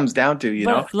what it comes down to, you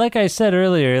know. Like I said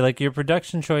earlier, like your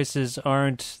production choices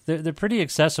they're pretty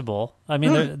accessible. I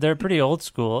mean, they're pretty old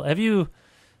school. Have you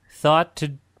thought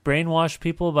to brainwash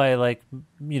people by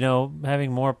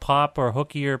having more pop or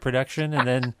hookier production and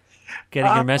then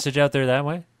getting your message out there that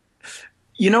way?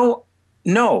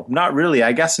 No, not really.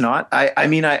 I guess not. I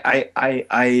mean, I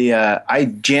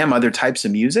jam other types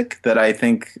of music that I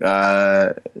think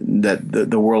that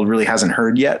the world really hasn't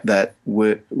heard yet that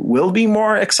will be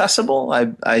more accessible.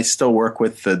 I still work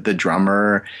with the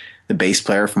drummer, the bass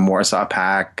player from Warsaw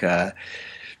Pack,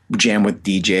 jam with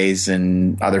DJs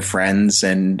and other friends,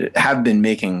 and have been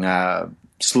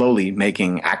slowly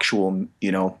making actual,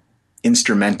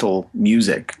 instrumental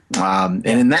music. And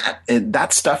in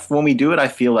that stuff, when we do it, I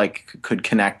feel like could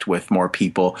connect with more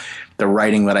people. The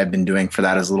writing that I've been doing for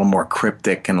that is a little more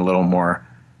cryptic and a little more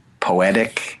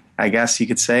poetic, I guess you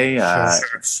could say.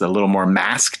 It's a little more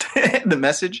masked, the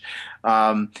message.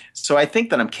 So I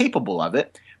think that I'm capable of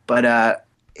it. But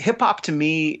hip hop to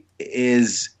me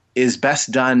is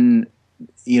best done,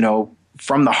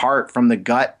 from the heart, from the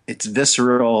gut. It's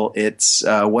visceral. It's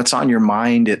what's on your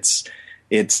mind. It's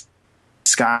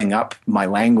skying up my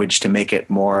language to make it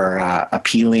more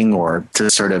appealing, or to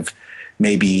sort of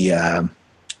maybe,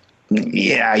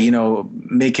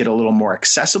 make it a little more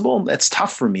accessible. That's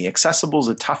tough for me. Accessible is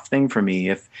a tough thing for me.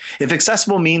 If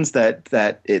accessible means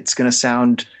that it's going to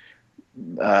sound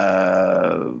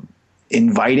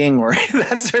inviting or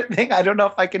that sort of thing. I don't know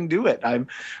if I can do it. I'm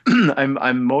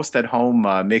most at home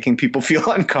making people feel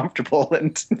uncomfortable.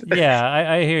 And yeah,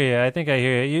 I hear you. I think I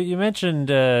hear you. You mentioned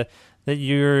that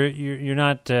you're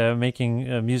not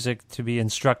making music to be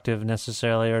instructive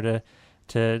necessarily, or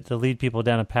to lead people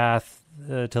down a path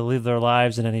to live their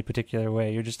lives in any particular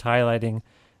way. You're just highlighting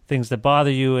things that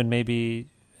bother you, and maybe,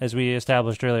 as we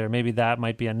established earlier, maybe that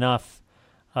might be enough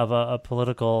of a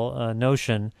political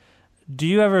notion. Do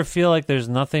you ever feel like there's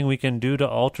nothing we can do to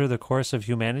alter the course of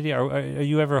humanity? Are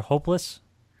you ever hopeless?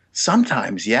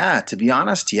 Sometimes, yeah. To be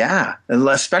honest, yeah.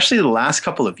 Especially the last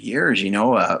couple of years,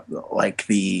 like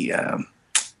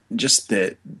just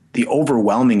the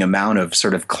overwhelming amount of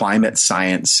sort of climate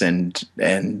science and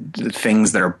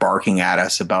things that are barking at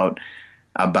us about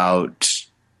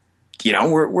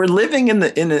we're living in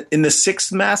the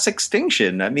sixth mass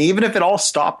extinction. I mean, even if it all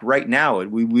stopped right now,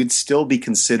 we'd still be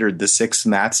considered the sixth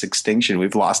mass extinction.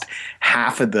 We've lost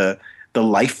half of the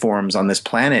life forms on this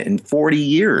planet in 40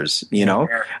 years.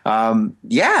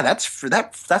 That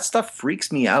stuff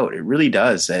freaks me out. It really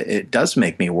does. It does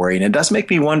make me worry, and it does make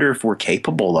me wonder if we're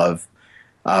capable of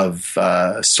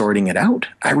sorting it out.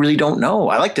 I really don't know.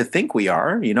 I like to think we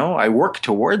are. I work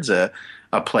towards a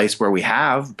place where we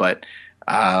have, but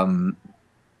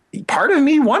part of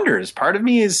me wonders. Part of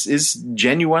me is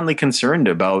genuinely concerned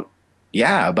about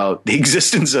the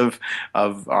existence of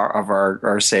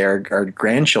our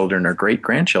grandchildren or great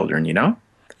grandchildren.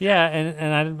 Yeah,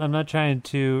 and I'm not trying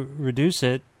to reduce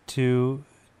it to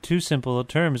too simple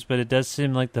terms, but it does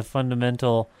seem like the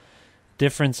fundamental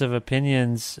difference of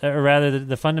opinions, or rather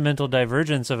the fundamental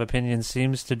divergence of opinions,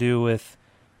 seems to do with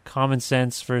common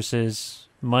sense versus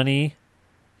money,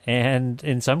 and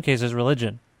in some cases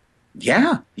religion.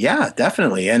 Yeah,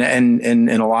 definitely. And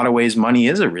in a lot of ways, money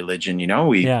is a religion.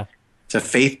 It's a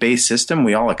faith-based system.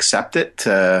 We all accept it.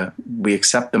 We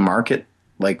accept the market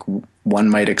like one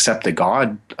might accept a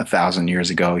god 1,000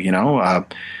 years ago. It's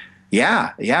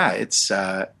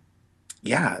that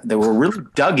we're really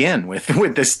dug in with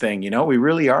this thing. We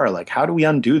really are. Like, how do we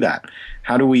undo that?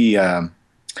 How do we?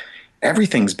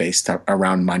 Everything's based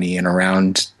around money and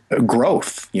around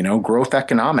growth. Growth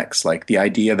economics, like the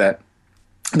idea that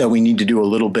we need to do a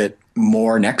little bit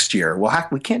more next year. Well,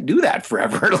 we can't do that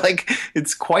forever. Like,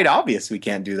 it's quite obvious we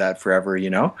can't do that forever,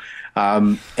 and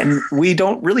we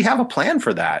don't really have a plan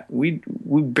for that. We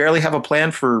barely have a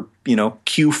plan for,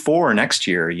 Q4 next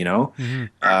year,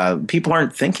 Mm-hmm. People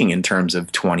aren't thinking in terms of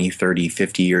 20, 30,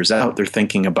 50 years out. They're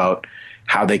thinking about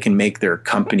how they can make their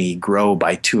company grow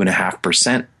by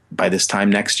 2.5% by this time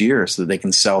next year so that they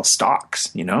can sell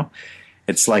stocks.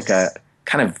 It's like a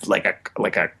kind of like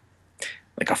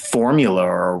a formula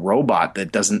or a robot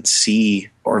that doesn't see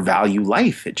or value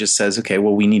life. It just says, okay,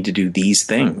 well, we need to do these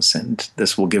things, and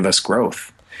this will give us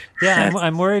growth. Yeah,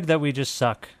 I'm worried that we just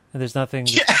suck. There's nothing.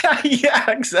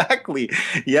 Yeah, exactly.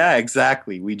 Yeah,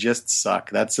 exactly. We just suck.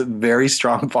 That's a very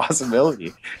strong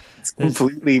possibility. It's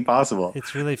completely possible.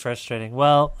 It's really frustrating.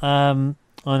 Well, on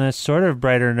a sort of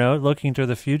brighter note, looking to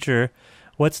the future,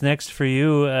 what's next for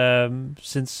you?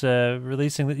 Since you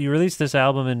released this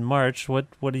album in March, what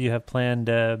do you have planned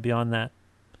beyond that?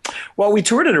 Well, we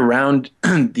toured it around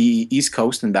the East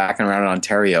Coast and back and around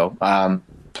Ontario,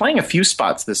 playing a few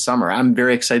spots this summer. I'm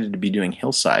very excited to be doing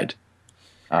Hillside.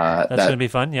 That's going to be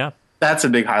fun, yeah. That's a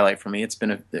big highlight for me. It's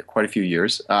been quite a few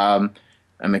years. I'm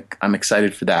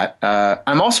excited for that.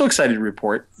 I'm also excited to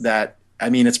report that,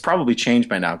 it's probably changed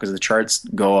by now because the charts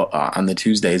go on the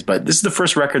Tuesdays, but this is the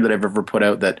first record that I've ever put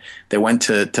out that went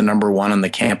to number one on the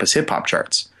campus hip hop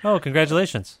charts. Oh,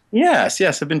 congratulations. Yes.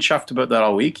 I've been chuffed about that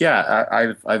all week. Yeah.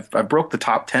 I've broke the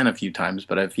top 10 a few times,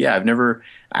 but I've never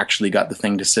actually got the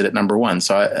thing to sit at number one.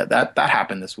 So that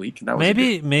happened this week. That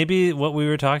was maybe what we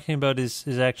were talking about is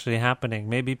actually happening.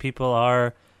 Maybe people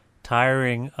are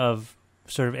tiring of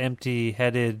sort of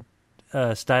empty-headed,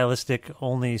 stylistic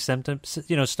only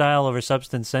style over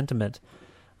substance sentiment.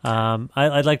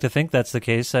 I'd like to think that's the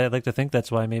case. I'd like to think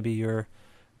that's why maybe you're.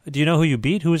 Do you know who you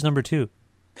beat? Who was number two?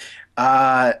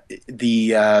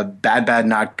 The Bad Bad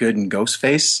Not Good and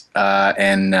Ghostface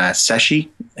and Seshi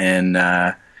and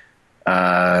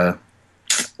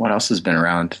what else has been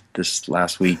around this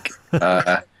last week?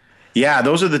 Yeah,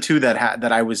 those are the two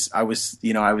that I was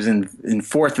in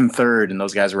fourth and third, and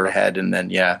those guys were ahead, and then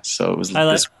so it was.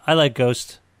 I like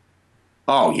Ghost.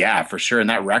 Oh yeah, for sure, and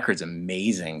that record's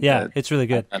amazing. Yeah, it's really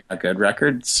good. A good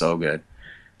record, so good.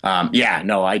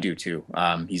 I do too.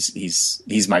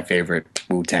 He's my favorite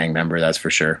Wu-Tang member, that's for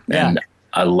sure. Yeah. And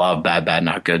I love Bad Bad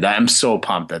Not Good. I'm so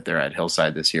pumped that they're at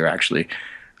Hillside this year. Actually,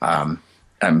 I'm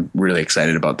really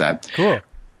excited about that. Cool.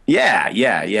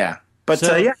 Yeah.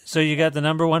 But yeah. So you got the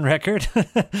number one record,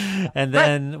 and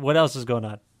then what else is going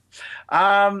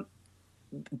on?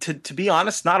 To be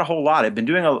honest, not a whole lot. I've been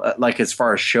doing like as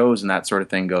far as shows and that sort of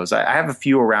thing goes. I have a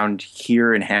few around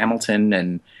here in Hamilton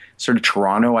and sort of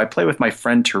Toronto. I play with my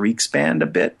friend Tariq's band a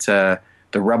bit. The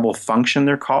Rebel Function,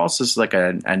 they're called. So this is like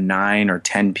a 9 or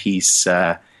 10 piece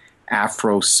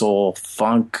Afro soul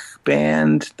funk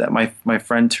band that my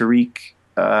friend Tariq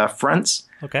fronts.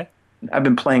 Okay. I've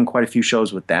been playing quite a few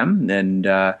shows with them, and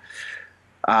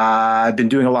I've been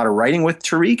doing a lot of writing with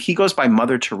Tariq. He goes by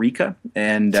Mother Tariqa,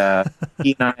 and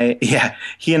he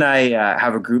and I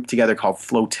have a group together called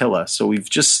Flotilla. So we've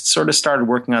just sort of started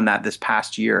working on that this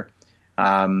past year.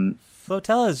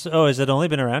 Flotilla has it only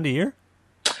been around a year?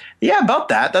 Yeah, about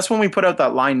that. That's when we put out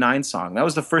that Line 9 song. That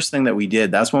was the first thing that we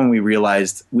did. That's when we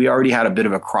realized we already had a bit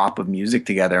of a crop of music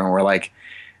together, and we're like,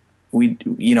 we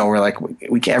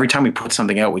can't, every time we put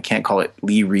something out, we can't call it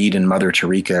Lee Reed and Mother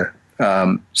Tariqa.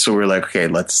 So we're like, okay,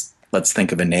 let's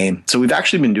think of a name. So we've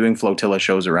actually been doing Flotilla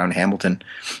shows around Hamilton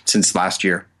since last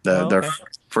year. The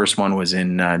first one was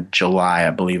in July, I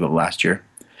believe, of last year.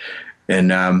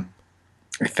 And I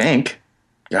think,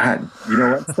 God, you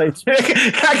know what? I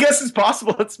guess it's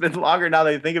possible it's been longer now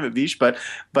that I think of it, Vish. But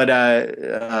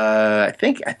I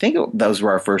think those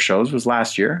were our first shows. Was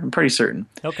last year. I'm pretty certain.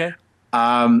 Okay.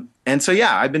 And so,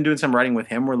 yeah, I've been doing some writing with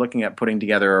him. We're looking at putting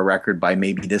together a record by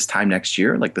maybe this time next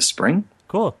year, like the spring.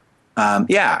 Cool.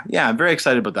 Yeah, I'm very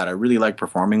excited about that. I really like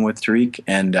performing with Tariq,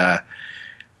 and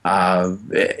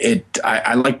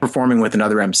I like performing with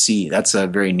another MC. That's a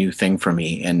very new thing for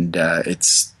me, and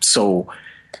it's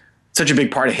such a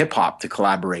big part of hip hop to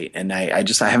collaborate. And I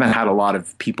haven't had a lot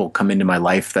of people come into my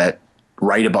life that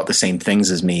write about the same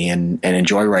things as me and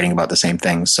enjoy writing about the same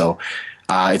things. So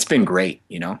it's been great,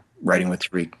 writing with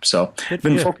Tariq. So I've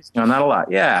been focusing on that a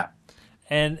lot. Yeah.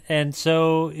 And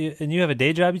so you have a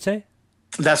day job, you'd say?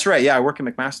 That's right. Yeah. I work at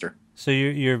McMaster. So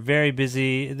you're very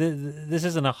busy. This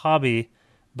isn't a hobby,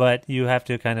 but you have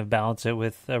to kind of balance it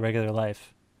with a regular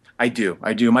life. I do.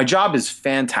 My job is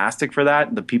fantastic for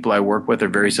that. The people I work with are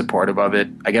very supportive of it.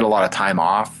 I get a lot of time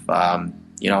off,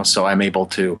 so I'm able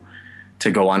to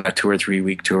go on a 2 or 3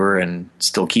 week tour and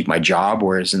still keep my job.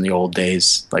 Whereas in the old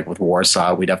days, like with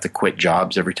Warsaw, we'd have to quit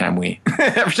jobs every time we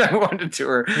wanted to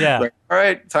tour. Yeah. Like, all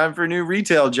right, time for a new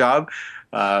retail job.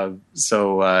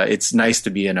 So it's nice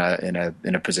to be in a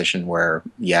position where,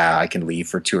 yeah, I can leave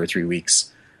for 2 or 3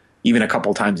 weeks, even a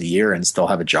couple times a year, and still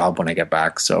have a job when I get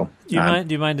back. So do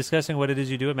you mind discussing what it is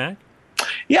you do at Mac?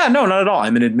 Yeah, no, not at all.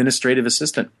 I'm an administrative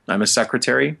assistant. I'm a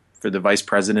secretary for the vice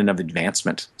president of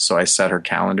advancement. So I set her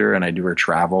calendar and I do her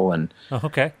travel and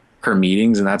her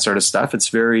meetings and that sort of stuff. It's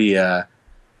very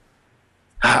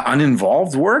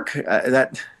uninvolved work.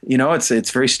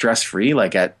 It's very stress free.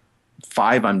 Like at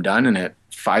 5, I'm done, and at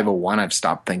 5:01, I've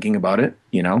stopped thinking about it.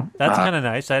 That's kind of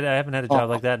nice. I haven't had a job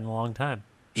like that in a long time.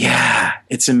 Yeah,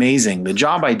 it's amazing. The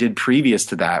job I did previous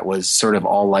to that was sort of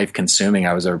all life consuming.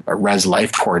 I was a res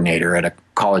life coordinator at a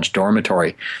college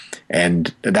dormitory.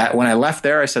 And that when I left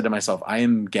there, I said to myself, I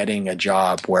am getting a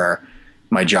job where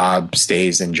my job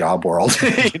stays in job world.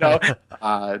 The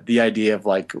idea of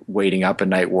like waiting up at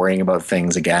night worrying about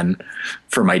things again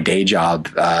for my day job.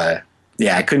 I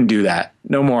couldn't do that.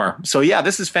 No more. So yeah,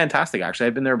 this is fantastic. Actually,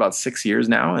 I've been there about 6 years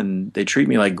now, and they treat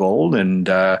me like gold. And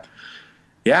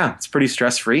it's pretty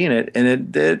stress free,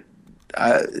 and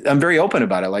I'm very open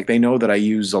about it. Like they know that I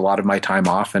use a lot of my time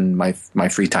off and my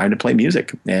free time to play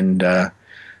music, and they're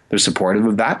supportive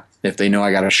of that. If they know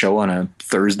I got a show on a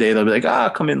Thursday, they'll be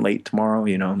like, come in late tomorrow.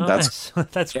 That's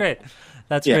great.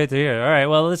 That's great to hear. All right.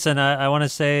 Well, listen, I want to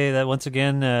say that once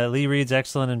again, Lee Reed's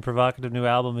excellent and provocative new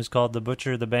album is called The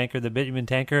Butcher, The Banker, The Bitumen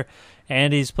Tanker,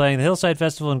 and he's playing the Hillside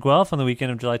Festival in Guelph on the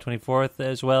weekend of July 24th,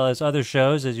 as well as other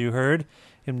shows, as you heard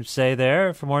him say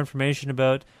there. For more information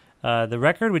about the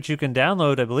record, which you can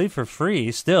download, I believe, for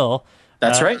free still.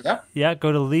 That's right, yeah. Yeah,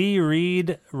 go to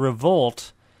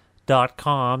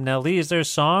LeeReedRevolt.com. Now, Lee, is there a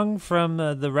song from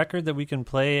the record that we can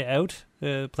play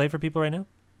for people right now?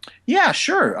 Yeah,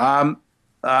 sure.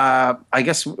 I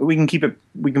guess we can keep it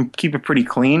pretty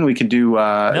clean. We could do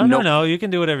no. You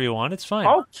can do whatever you want. It's fine.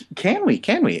 Oh, can we?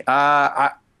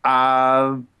 My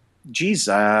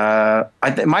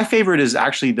favorite is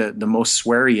actually the most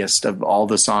sweariest of all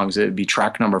the songs. It would be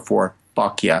track number 4.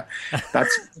 Fuck yeah,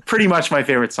 that's pretty much my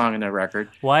favorite song in that record.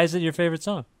 Why is it your favorite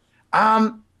song?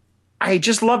 I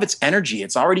just love its energy.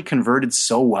 It's already converted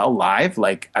so well live.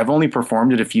 Like I've only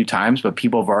performed it a few times, but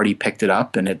people have already picked it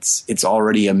up, and it's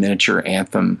already a miniature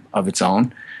anthem of its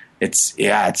own. It's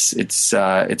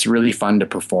really fun to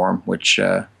perform, which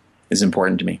is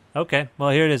important to me. Okay, well,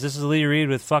 here it is. This is Lee Reed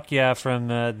with Fuck Yeah from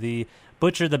the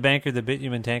Butcher, the Banker, the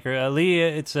Bitumen Tanker. Lee,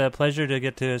 it's a pleasure to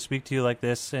get to speak to you like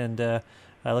this, and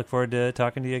I look forward to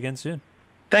talking to you again soon.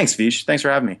 Thanks, Vish. Thanks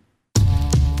for having me.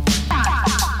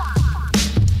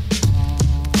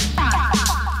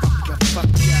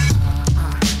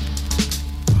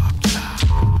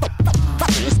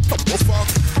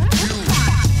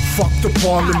 Fuck the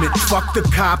parliament, fuck the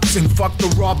cops, and fuck the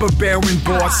robber baron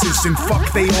bosses, and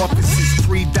fuck they offices.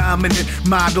 Predominant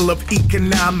model of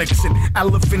economics, and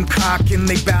elephant cock in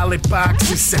they ballot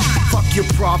boxes. And fuck your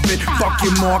profit, fuck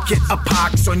your market, a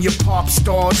pox on your pop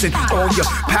stars and all your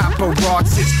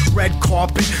paparazzis. Red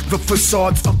carpet, the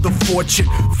facades of the fortune.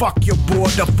 Fuck your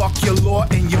border, fuck your law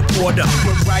and your order.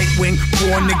 Your right wing,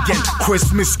 born again,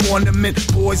 Christmas ornament.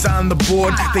 Boys on the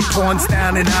board, they pawns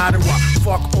down in Ottawa.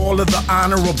 Fuck all of the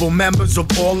honorable members of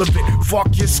all of it.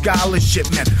 Fuck your scholarship,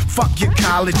 man. Fuck your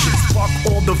colleges. Fuck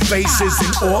all the faces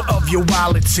and all of your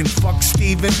wallets. And fuck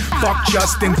Steven, fuck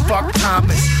Justin, fuck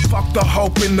Thomas. Fuck the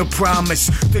hope and the promise.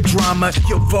 The drama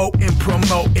you're voting,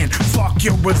 promoting. Fuck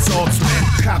your results, man.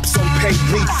 Cops don't pay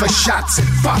leave for shots and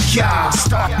fuck y'all.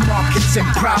 Stock markets and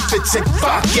profits and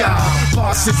fuck y'all.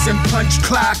 Bosses and punch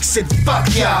clocks and fuck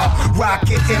y'all.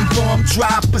 Rocket and bomb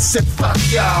droppers and fuck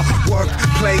y'all.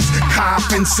 Workplace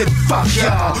coppins and fuck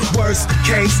y'all. Worst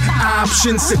case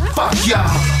options and fuck y'all.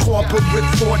 Corporate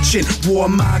fortune,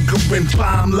 warmongering,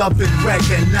 bomb loving,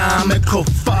 Reaganomical.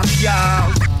 Fuck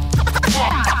y'all.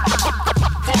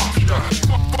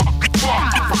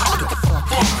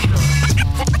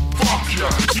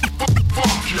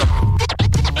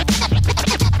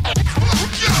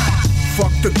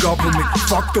 Fuck the government,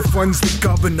 fuck the funds that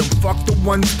govern them. Fuck the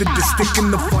ones that are sticking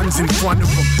the funds in front of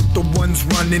them. The ones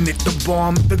running it, the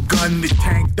bomb, the gun, the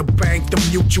tank, the bank, the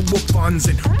mutual funds,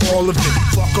 and all of it.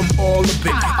 Fuck them, all of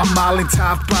it. I'm all in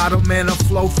top bottom, man, a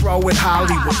flow throw at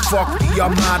Hollywood. Fuck the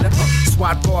armada,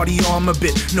 SWAT party armor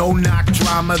bit. No knock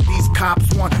drama, these cops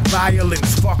want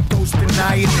violence. Fuck those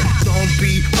denying it. Don't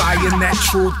be buying that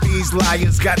truth, these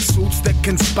liars got suits that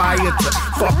conspire to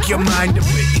fuck your mind a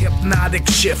bit. Hypnotic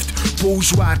shift.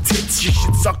 Bourgeois tits, you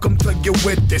should suck them till you're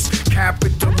with this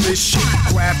capitalist shit.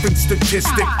 Graphing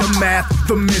statistic, the math,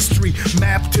 the mystery,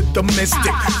 map to the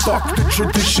mystic. Fuck the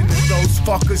tradition of those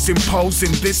fuckers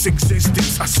imposing this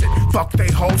existence. I said, fuck they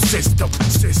whole system.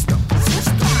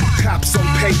 Cops don't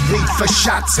pay leave for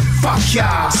shots and fuck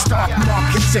y'all. Stock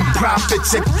markets and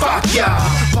profits and fuck y'all.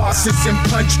 Bosses and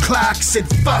punch clocks and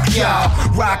fuck y'all.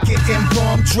 Rocket and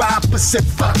bomb droppers and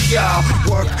fuck y'all.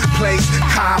 Workplace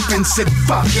coppins and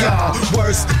fuck y'all.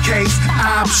 Worst case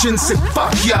options and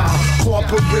fuck y'all.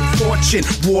 Corporate fortune,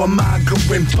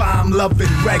 warmongering, bomb loving,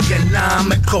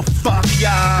 Reaganomical. Fuck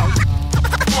y'all.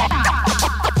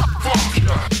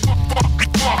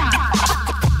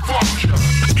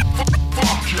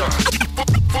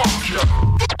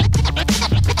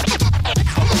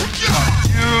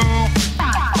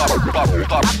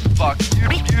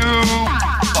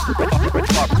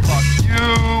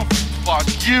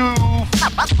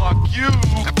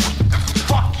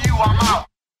 Fuck you, I'm out.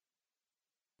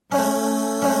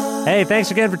 Hey,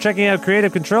 thanks again for checking out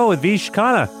Creative Control with Vish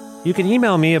Khanna. You can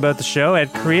email me about the show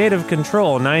at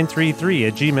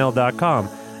creativecontrol933@gmail.com.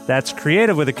 That's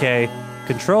creative with a K,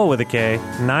 control with a K,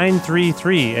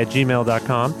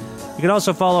 933@gmail.com. You can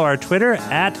also follow our Twitter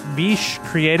at Vish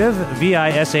Creative,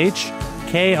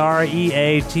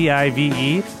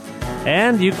 VISHKREATIVE.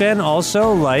 And you can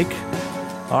also like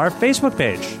our Facebook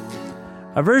page.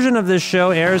 A version of this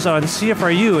show airs on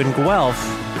CFRU in Guelph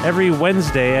every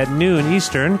Wednesday at noon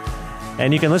Eastern,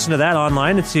 and you can listen to that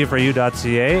online at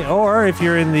cfru.ca, or if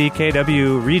you're in the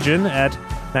KW region at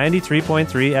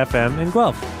 93.3 FM in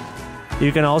Guelph.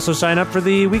 You can also sign up for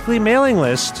the weekly mailing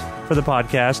list for the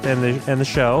podcast and the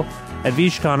show at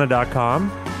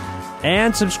vishkhanna.com,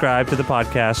 and subscribe to the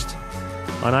podcast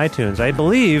on iTunes. I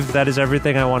believe that is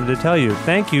everything I wanted to tell you.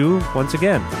 Thank you once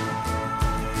again.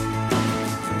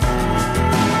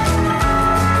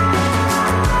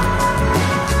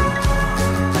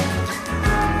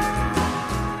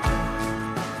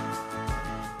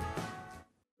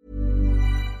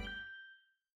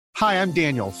 Hi, I'm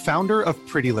Daniel, founder of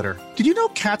Pretty Litter. Did you know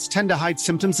cats tend to hide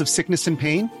symptoms of sickness and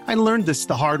pain? I learned this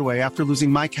the hard way after losing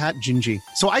my cat, Gingy.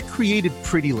 So I created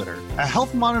Pretty Litter, a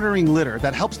health monitoring litter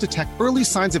that helps detect early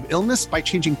signs of illness by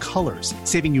changing colors,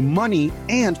 saving you money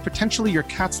and potentially your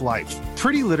cat's life.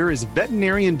 Pretty Litter is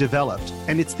veterinarian developed,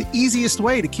 and it's the easiest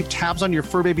way to keep tabs on your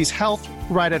fur baby's health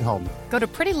right at home. Go to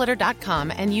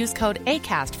prettylitter.com and use code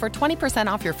ACAST for 20%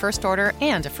 off your first order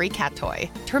and a free cat toy.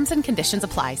 Terms and conditions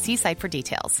apply. See site for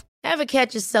details. Ever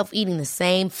catch yourself eating the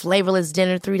same flavorless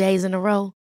dinner 3 days in a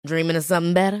row? Dreaming of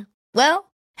something better?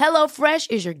 Well,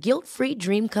 HelloFresh is your guilt-free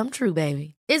dream come true,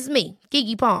 baby. It's me,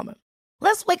 Keke Palmer.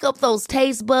 Let's wake up those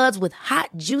taste buds with hot,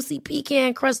 juicy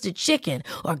pecan-crusted chicken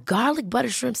or garlic butter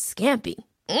shrimp scampi.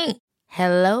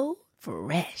 Hello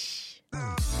Fresh.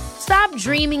 Stop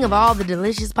dreaming of all the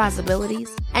delicious possibilities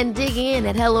and dig in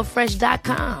at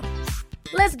HelloFresh.com.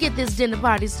 Let's get this dinner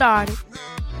party started.